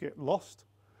and get lost,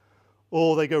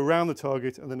 or they go around the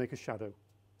target and they make a shadow.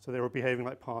 So they're behaving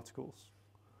like particles.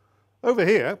 Over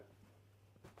here,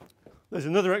 there's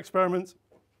another experiment,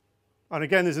 and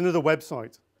again, there's another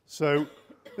website. So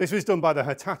this was done by the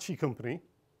Hitachi company,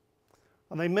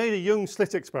 and they made a young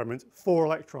slit experiment for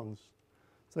electrons.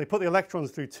 So they put the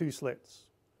electrons through 2 slits,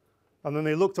 and then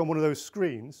they looked on one of those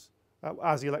screens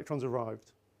as the electrons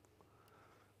arrived.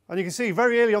 And you can see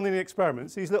very early on in the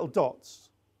experiments, these little dots,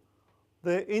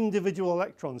 they're individual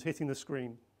electrons hitting the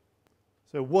screen.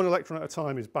 So 1 electron at a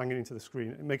time is banging into the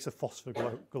screen. It makes a phosphor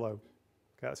glow.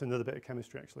 Okay, that's another bit of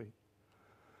chemistry, actually.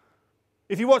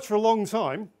 If you watch for a long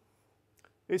time,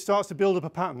 it starts to build up a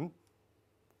pattern.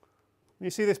 You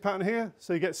see this pattern here?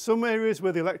 So you get some areas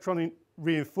where the electron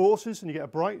reinforces and you get a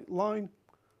bright line,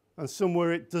 and some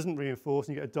where it doesn't reinforce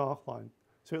and you get a dark line.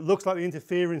 So it looks like the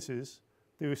interferences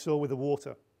that we saw with the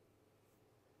water.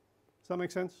 Does that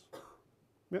make sense?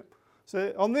 Yep.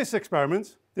 So on this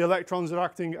experiment, the electrons are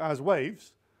acting as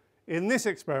waves. In this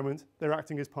experiment, they're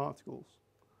acting as particles.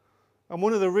 And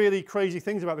one of the really crazy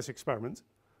things about this experiment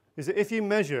is that if you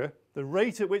measure the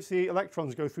rate at which the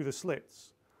electrons go through the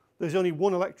slits, there's only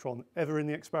 1 electron ever in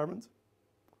the experiment.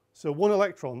 So 1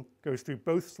 electron goes through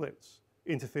both slits,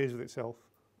 interferes with itself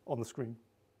on the screen.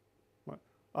 Right.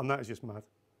 And that is just mad.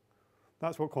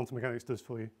 That's what quantum mechanics does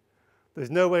for you.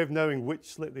 There's no way of knowing which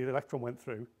slit the electron went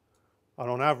through, and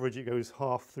on average it goes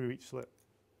half through each slit,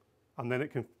 and then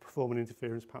it can perform an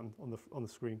interference pattern on the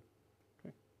screen.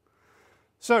 Okay.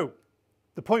 So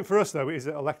the point for us though is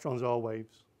that electrons are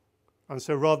waves, and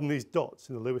so rather than these dots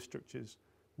in the Lewis structures,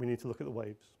 we need to look at the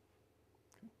waves.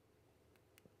 Okay.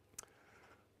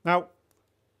 Now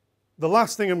the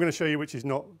last thing I'm going to show you, which is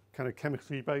not kind of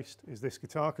chemically based, is this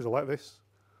guitar, because I like this.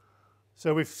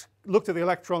 So we've looked at the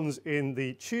electrons in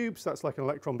the tubes. That's like an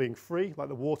electron being free, like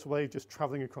the water wave just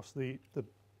traveling across the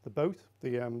boat,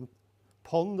 the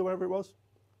pond or wherever it was.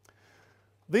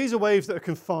 These are waves that are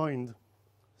confined.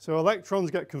 So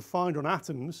electrons get confined on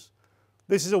atoms.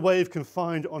 This is a wave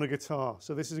confined on a guitar.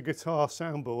 So this is a guitar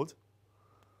soundboard.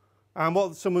 And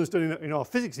what someone's done in our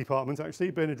physics department,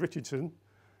 actually, Bernard Richardson,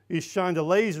 he's shined a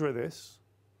laser at this.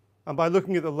 And by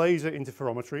looking at the laser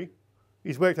interferometry,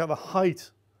 he's worked out the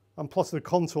height and plotted a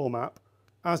contour map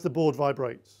as the board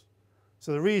vibrates.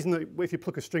 So the reason that if you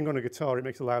pluck a string on a guitar it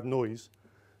makes a loud noise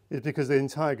is because the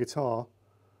entire guitar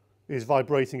is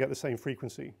vibrating at the same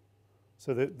frequency.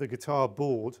 So the guitar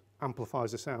board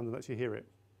amplifies the sound and lets you hear it.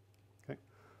 Okay.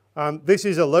 This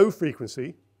is a low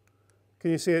frequency.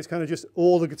 Can you see it's kind of just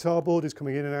all the guitar board is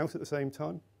coming in and out at the same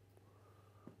time?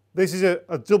 This is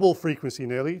a double frequency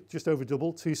nearly, just over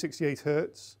double, 268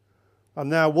 hertz. And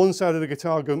now one side of the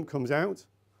guitar comes out.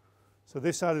 So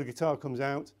this side of the guitar comes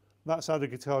out, that side of the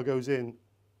guitar goes in,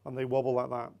 and they wobble like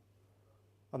that.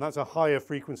 And that's a higher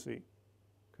frequency.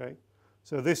 Okay?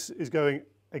 So this is going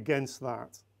against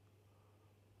that.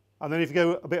 And then if you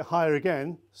go a bit higher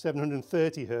again,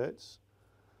 730 hertz,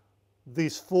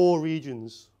 these 4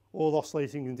 regions all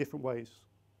oscillating in different ways.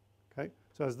 Okay?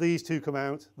 So as these 2 come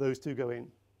out, those 2 go in.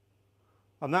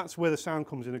 And that's where the sound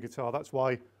comes in a guitar. That's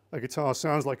why a guitar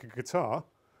sounds like a guitar,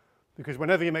 because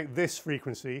whenever you make this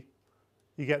frequency,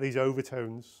 you get these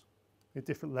overtones at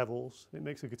different levels. It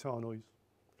makes a guitar noise.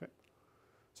 Okay.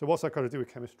 So what's that got to do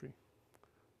with chemistry?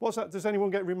 What's that? Does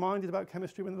anyone get reminded about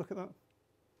chemistry when they look at that?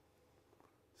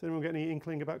 Does anyone get any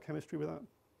inkling about chemistry with that?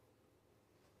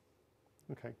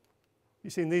 Okay. You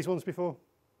seen these ones before?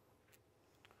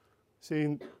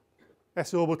 Seen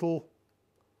s orbital,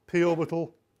 p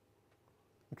orbital?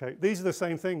 Okay, these are the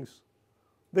same things.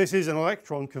 This is an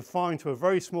electron confined to a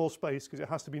very small space because it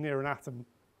has to be near an atom.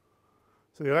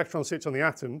 So the electron sits on the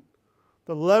atom.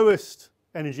 The lowest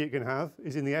energy it can have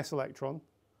is in the s electron,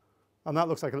 and that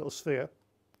looks like a little sphere.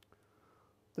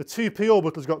 The 2p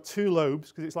orbital's got 2 lobes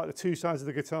because it's like the 2 sides of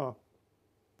the guitar.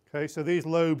 Okay, so these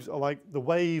lobes are like the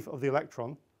wave of the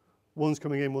electron. One's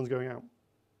coming in, one's going out.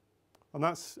 And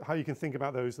that's how you can think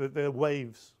about those. They're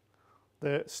waves.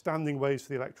 They're standing waves for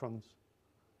the electrons.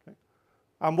 Okay.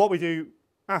 And what we do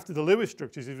after the Lewis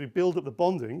structures is we build up the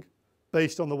bonding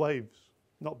based on the waves,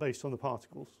 not based on the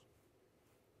particles.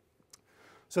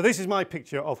 So this is my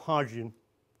picture of hydrogen.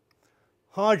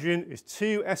 Hydrogen is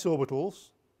 2 s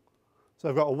orbitals. So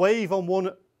I've got a wave on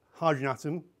one hydrogen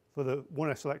atom for the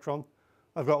 1s electron.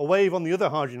 I've got a wave on the other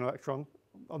hydrogen electron,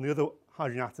 on the other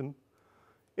hydrogen atom.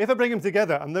 If I bring them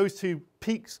together and those 2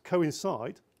 peaks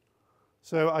coincide,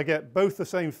 So I get both the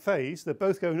same phase, they're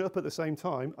both going up at the same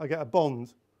time, I get a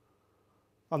bond.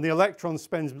 And the electron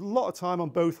spends a lot of time on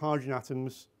both hydrogen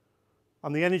atoms,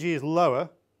 and the energy is lower.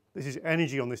 This is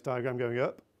energy on this diagram going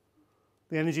up.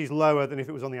 The energy is lower than if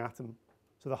it was on the atom.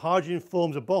 So the hydrogen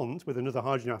forms a bond with another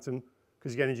hydrogen atom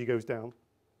because the energy goes down.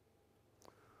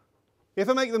 If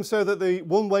I make them so that the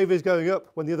one wave is going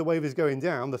up when the other wave is going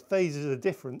down, the phases are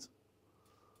different.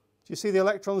 Do you see the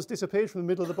electrons disappeared from the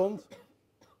middle of the bond?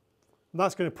 And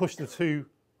that's going to push the two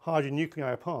hydrogen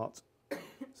nuclei apart. So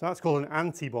that's called an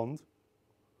anti-bond.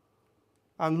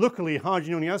 And luckily,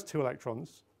 hydrogen only has 2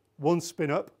 electrons. One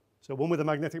spin up, so one with a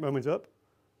magnetic moment up,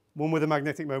 one with a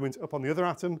magnetic moment up on the other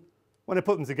atom. When I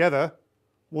put them together,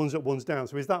 one's up, one's down.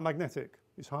 So is that magnetic?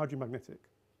 Is hydrogen magnetic?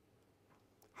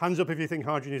 Hands up if you think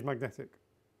hydrogen is magnetic.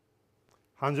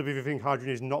 Hands up if you think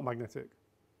hydrogen is not magnetic.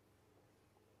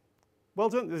 Well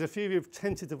done. There's a few of you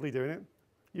tentatively doing it.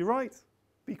 You're right.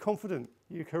 Be confident.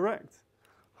 You're correct.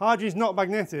 Hydrogen is not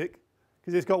magnetic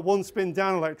because it's got one spin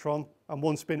down electron and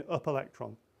one spin up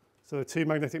electron. So the two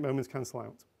magnetic moments cancel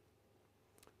out.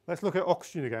 Let's look at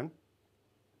oxygen again.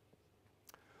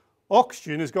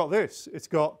 Oxygen has got this. It's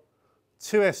got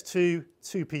 2s2,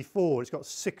 2p4. It's got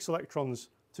 6 electrons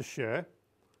to share.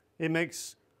 It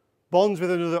makes bonds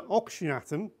with another oxygen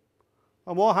atom.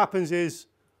 And what happens is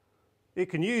it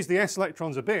can use the s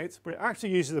electrons a bit, but it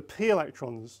actually uses the p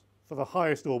electrons for the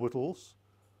highest orbitals.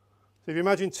 So if you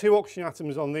imagine 2 oxygen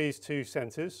atoms on these 2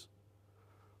 centres,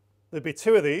 there'd be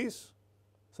 2 of these,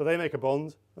 so they make a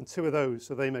bond, and 2 of those,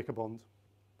 so they make a bond.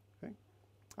 Okay?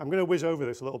 I'm going to whiz over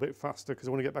this a little bit faster because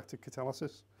I want to get back to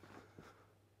catalysis.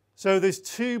 So there's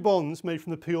 2 bonds made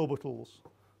from the p orbitals,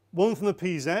 one from the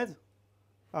pz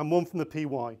and one from the py.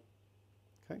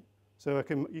 Okay? So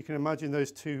you can imagine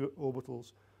those 2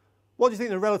 orbitals. What do you think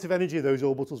the relative energy of those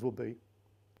orbitals will be?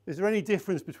 Is there any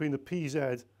difference between the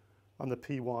pz and the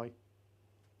py,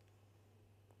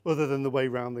 other than the way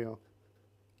round they are?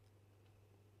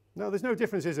 No, there's no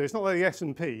difference, is there? It's not like the S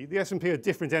and P. The S and P are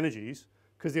different energies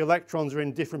because the electrons are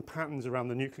in different patterns around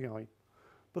the nuclei.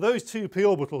 But those 2 p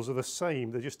orbitals are the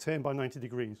same. They're just turned by 90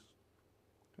 degrees.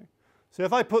 Okay? So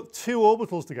if I put 2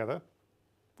 orbitals together,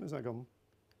 where's that gone?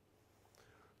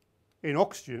 In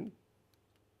oxygen,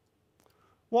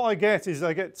 what I get is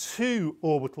I get 2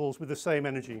 orbitals with the same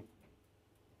energy.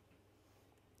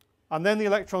 And then the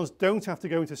electrons don't have to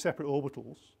go into separate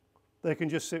orbitals. They can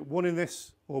just sit one in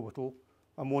this orbital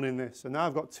and one in this. And now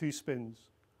I've got 2 spins.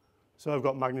 So I've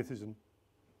got magnetism.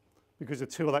 Because the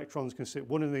 2 electrons can sit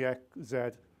one in the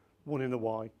Z, one in the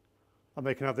Y. And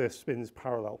they can have their spins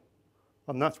parallel.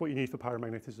 And that's what you need for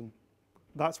paramagnetism.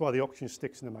 That's why the oxygen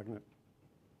sticks in the magnet.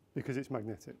 Because it's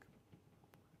magnetic.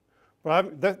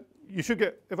 But you should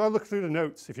get, if I look through the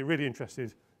notes, if you're really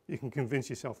interested, you can convince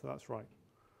yourself that that's right.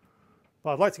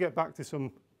 But I'd like to get back to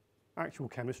some actual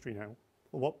chemistry now,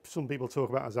 or what some people talk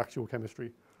about as actual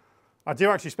chemistry. I do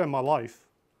actually spend my life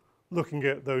looking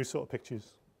at those sort of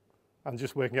pictures and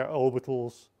just working out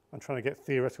orbitals and trying to get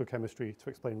theoretical chemistry to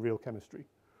explain real chemistry.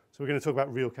 So we're going to talk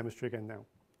about real chemistry again now.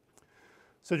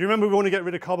 So do you remember we want to get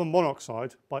rid of carbon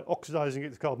monoxide by oxidizing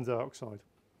it to carbon dioxide?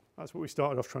 That's what we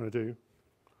started off trying to do.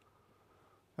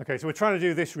 Okay, so we're trying to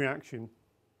do this reaction.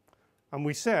 And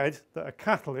we said that a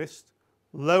catalyst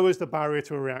lowers the barrier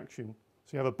to a reaction.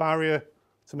 So you have a barrier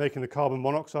to making the carbon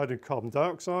monoxide and carbon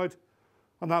dioxide,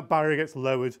 and that barrier gets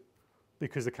lowered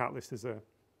because the catalyst is there.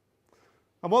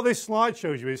 And what this slide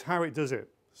shows you is how it does it.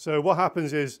 So what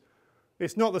happens is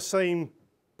it's not the same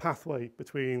pathway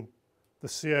between the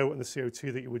CO and the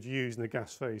CO2 that you would use in the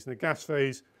gas phase. In the gas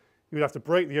phase, you would have to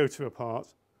break the O2 apart,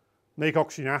 make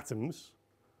oxygen atoms,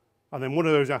 and then one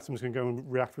of those atoms can go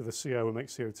and react with the CO and make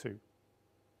CO2.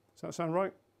 Does that sound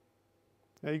right?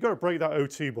 Now you've got to break that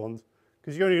O2 bond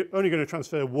because you're only going to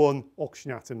transfer one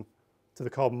oxygen atom to the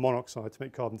carbon monoxide to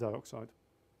make carbon dioxide.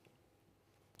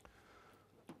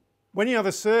 When you have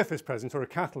a surface present or a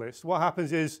catalyst, what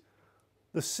happens is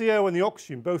the CO and the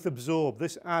oxygen both absorb.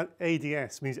 This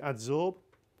ADS means adsorb.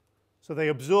 So they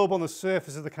absorb on the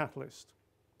surface of the catalyst.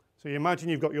 So you imagine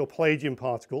you've got your palladium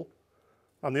particle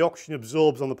and the oxygen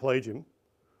absorbs on the palladium.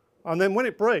 And then when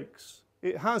it breaks,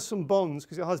 it has some bonds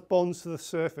because it has bonds to the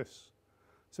surface.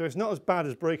 So it's not as bad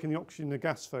as breaking the oxygen in the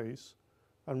gas phase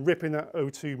and ripping that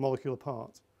O2 molecule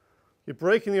apart. You're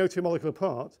breaking the O2 molecule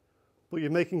apart, but you're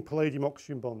making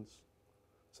palladium-oxygen bonds.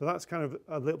 So that's kind of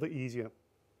a little bit easier.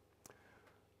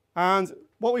 And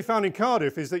what we found in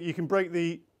Cardiff is that you can break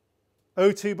the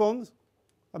O2 bond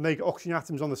and make oxygen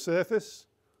atoms on the surface.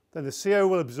 Then the CO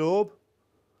will absorb,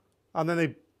 and then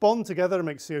they bond together and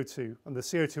make CO2. And the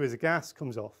CO2 as a gas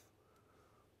comes off.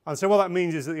 And so what that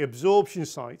means is that the absorption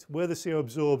site, where the CO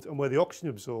absorbed and where the oxygen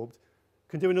absorbed,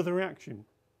 can do another reaction.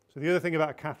 So the other thing about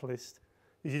a catalyst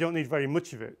is you don't need very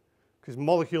much of it, because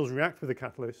molecules react with the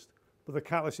catalyst, but the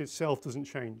catalyst itself doesn't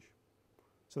change.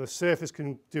 So the surface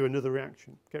can do another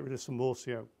reaction, get rid of some more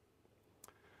CO.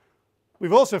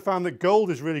 We've also found that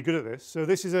gold is really good at this. So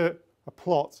this is a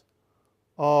plot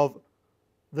of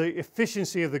the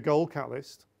efficiency of the gold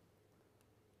catalyst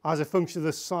as a function of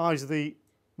the size of the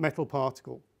metal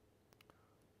particle.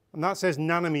 And that says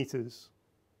nanometers.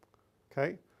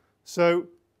 Okay? So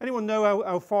anyone know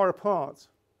how far apart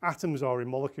atoms are in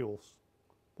molecules?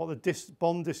 What the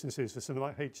bond distance is for something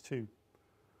like H2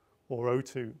 or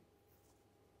O2?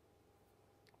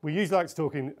 We usually like to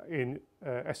talk in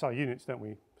SI units, don't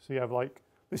we? So you have like,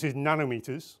 this is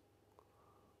nanometers,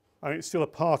 and it's still a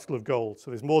particle of gold.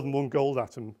 So there's more than one gold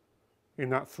atom in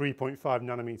that 3.5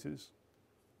 nanometers.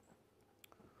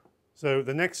 So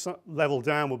the next level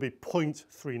down will be 0.3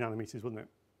 nanometers, wouldn't it?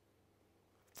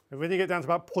 And when you get down to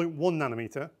about 0.1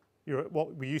 nanometer, you're at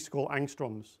what we used to call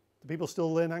angstroms. Do people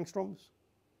still learn angstroms?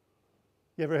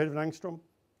 You ever heard of an angstrom?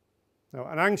 No,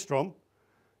 an angstrom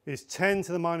is 10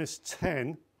 to the minus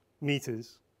 10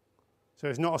 meters. So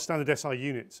it's not a standard SI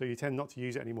unit, so you tend not to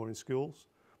use it anymore in schools.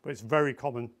 But it's very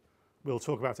common. We'll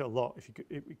talk about it a lot if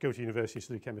you go to university and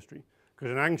study chemistry.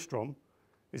 Because an angstrom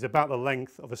is about the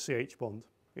length of a CH bond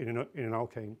in an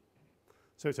alkane.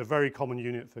 So it's a very common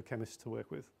unit for chemists to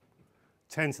work with.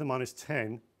 10 to the minus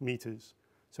 10 meters.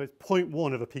 So it's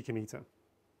 0.1 of a picometer.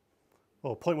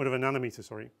 Or 0.1 of a nanometer,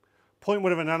 sorry.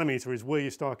 0.1 of a nanometer is where you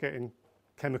start getting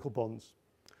chemical bonds.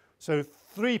 So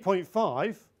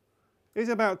 3.5 is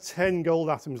about 10 gold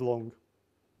atoms long.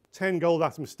 10 gold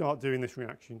atoms start doing this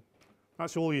reaction.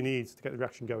 That's all you need to get the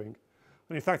reaction going.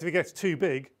 And in fact, if it gets too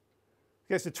big, if it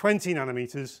gets to 20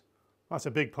 nanometers, that's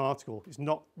a big particle. It's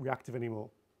not reactive anymore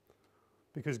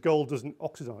because gold doesn't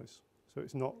oxidize. So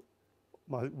it's not,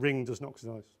 my ring doesn't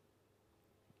oxidize.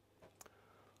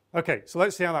 Okay, so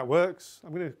let's see how that works.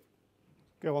 I'm going to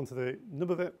go on to the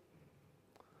nub of it.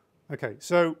 Okay,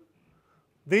 so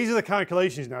these are the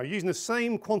calculations now using the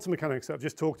same quantum mechanics that I've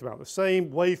just talked about, the same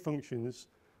wave functions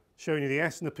showing you the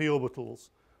s and the p orbitals.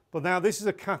 But now this is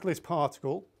a catalyst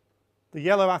particle. The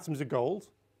yellow atoms are gold.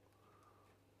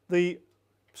 The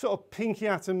sort of pinky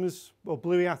atoms or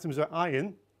bluey atoms are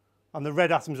iron, and the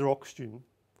red atoms are oxygen.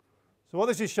 So what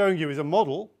this is showing you is a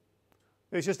model.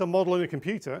 It's just a model in a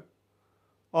computer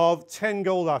of 10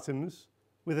 gold atoms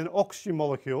with an oxygen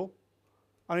molecule,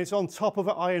 and it's on top of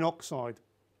an iron oxide.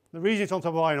 The reason it's on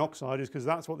top of iron oxide is because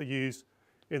that's what they use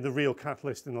in the real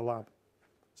catalyst in the lab.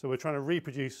 So we're trying to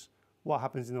reproduce what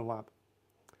happens in the lab.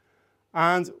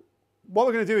 And what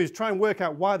we're going to do is try and work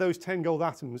out why those 10 gold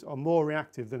atoms are more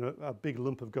reactive than a big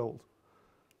lump of gold.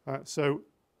 So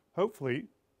hopefully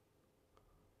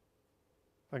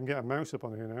I can get a mouse up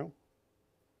on here now.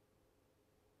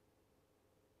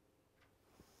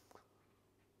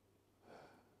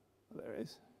 There it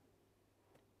is.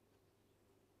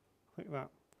 Like that.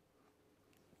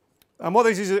 And what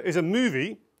this is a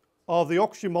movie of the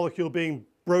oxygen molecule being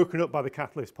broken up by the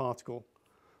catalyst particle.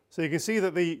 So you can see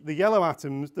that the yellow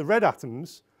atoms, the red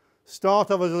atoms,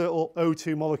 start off as a little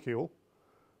O2 molecule,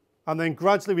 and then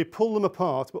gradually we pull them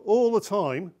apart, but all the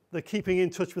time they're keeping in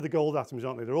touch with the gold atoms,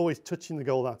 aren't they? They're always touching the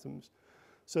gold atoms.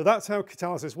 So that's how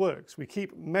catalysis works. We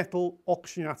keep metal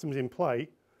oxygen atoms in play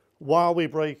while we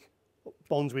break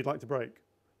bonds we'd like to break.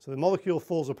 So the molecule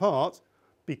falls apart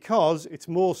because it's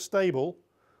more stable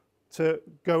to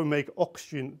go and make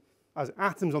oxygen as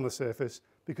atoms on the surface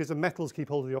because the metals keep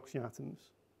hold of the oxygen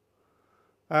atoms.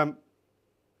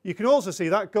 You can also see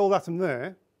that gold atom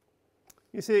there.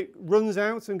 You see it runs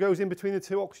out and goes in between the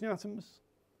two oxygen atoms.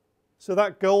 So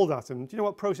that gold atom, do you know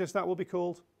what process that will be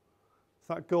called?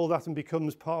 That gold atom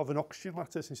becomes part of an oxygen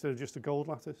lattice instead of just a gold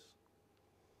lattice.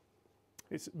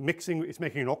 It's mixing, it's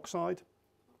making an oxide.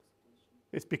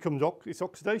 It's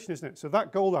oxidation, isn't it? So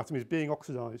that gold atom is being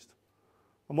oxidized.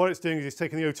 And what it's doing is it's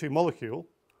taking the O2 molecule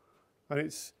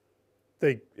and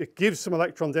it gives some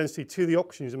electron density to the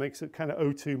oxygens and makes a kind of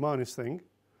O2 minus thing.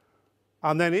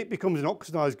 And then it becomes an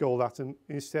oxidized gold atom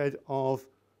instead of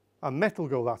a metal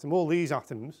gold atom. All these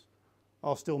atoms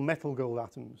are still metal gold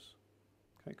atoms,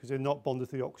 okay, because they're not bonded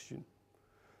to the oxygen.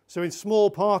 So in small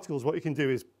particles, what you can do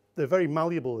is they're very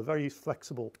malleable, they're very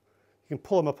flexible. You can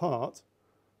pull them apart,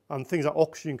 and things like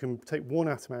oxygen can take one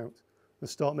atom out and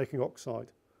start making oxide.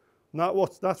 And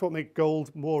that's what makes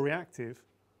gold more reactive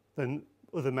than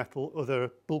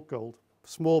other bulk gold.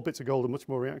 Small bits of gold are much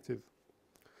more reactive.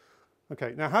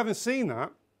 Okay, now having seen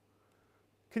that,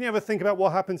 can you ever think about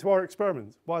what happened to our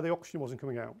experiment? Why the oxygen wasn't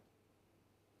coming out?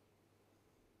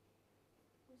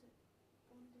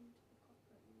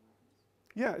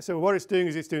 Yeah, so what it's doing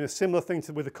is it's doing a similar thing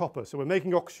with the copper. So we're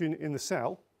making oxygen in the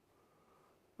cell,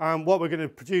 and what we're going to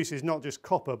produce is not just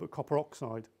copper, but copper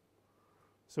oxide.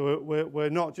 So we're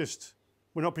not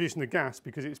producing the gas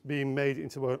because it's being made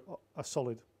into a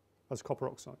solid as copper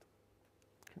oxide.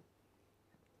 Okay.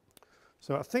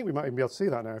 So I think we might even be able to see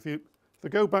that now. If I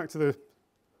go back to the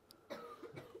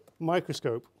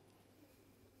microscope,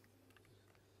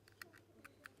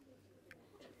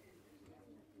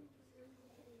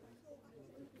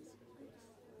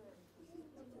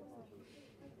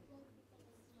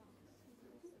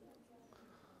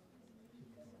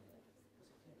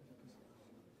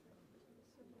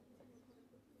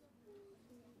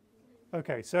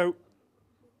 okay, so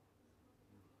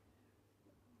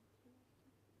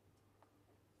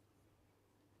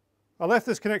I left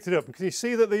this connected up. Can you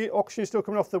see that the oxygen is still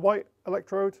coming off the white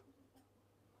electrode?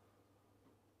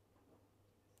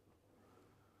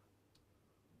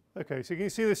 Okay, so you can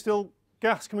see there's still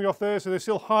gas coming off there, so there's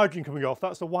still hydrogen coming off.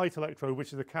 That's the white electrode,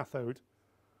 which is the cathode.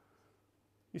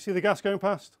 You see the gas going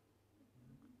past?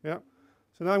 Yeah.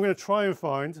 So now I'm going to try and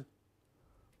find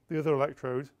the other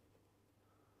electrode.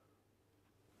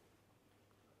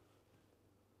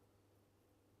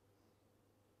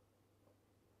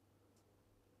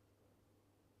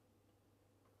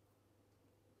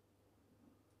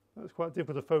 That's quite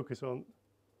difficult to focus on. And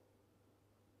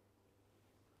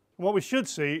what we should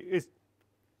see is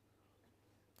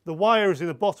the wire is in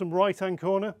the bottom right-hand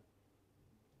corner.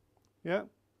 Yeah?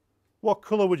 What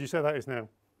colour would you say that is now?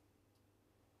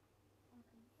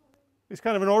 It's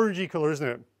kind of an orangey colour, isn't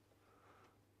it?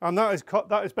 And that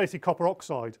is basically copper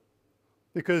oxide,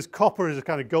 because copper is a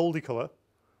kind of goldy colour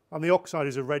and the oxide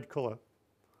is a red colour.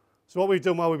 So what we've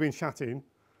done while we've been chatting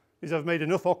is I've made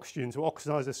enough oxygen to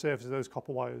oxidise the surface of those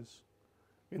copper wires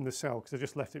in the cell, because I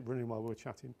just left it running while we were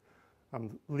chatting.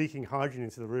 I'm leaking hydrogen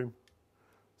into the room,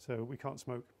 so we can't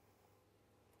smoke.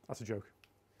 That's a joke.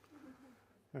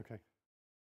 Okay.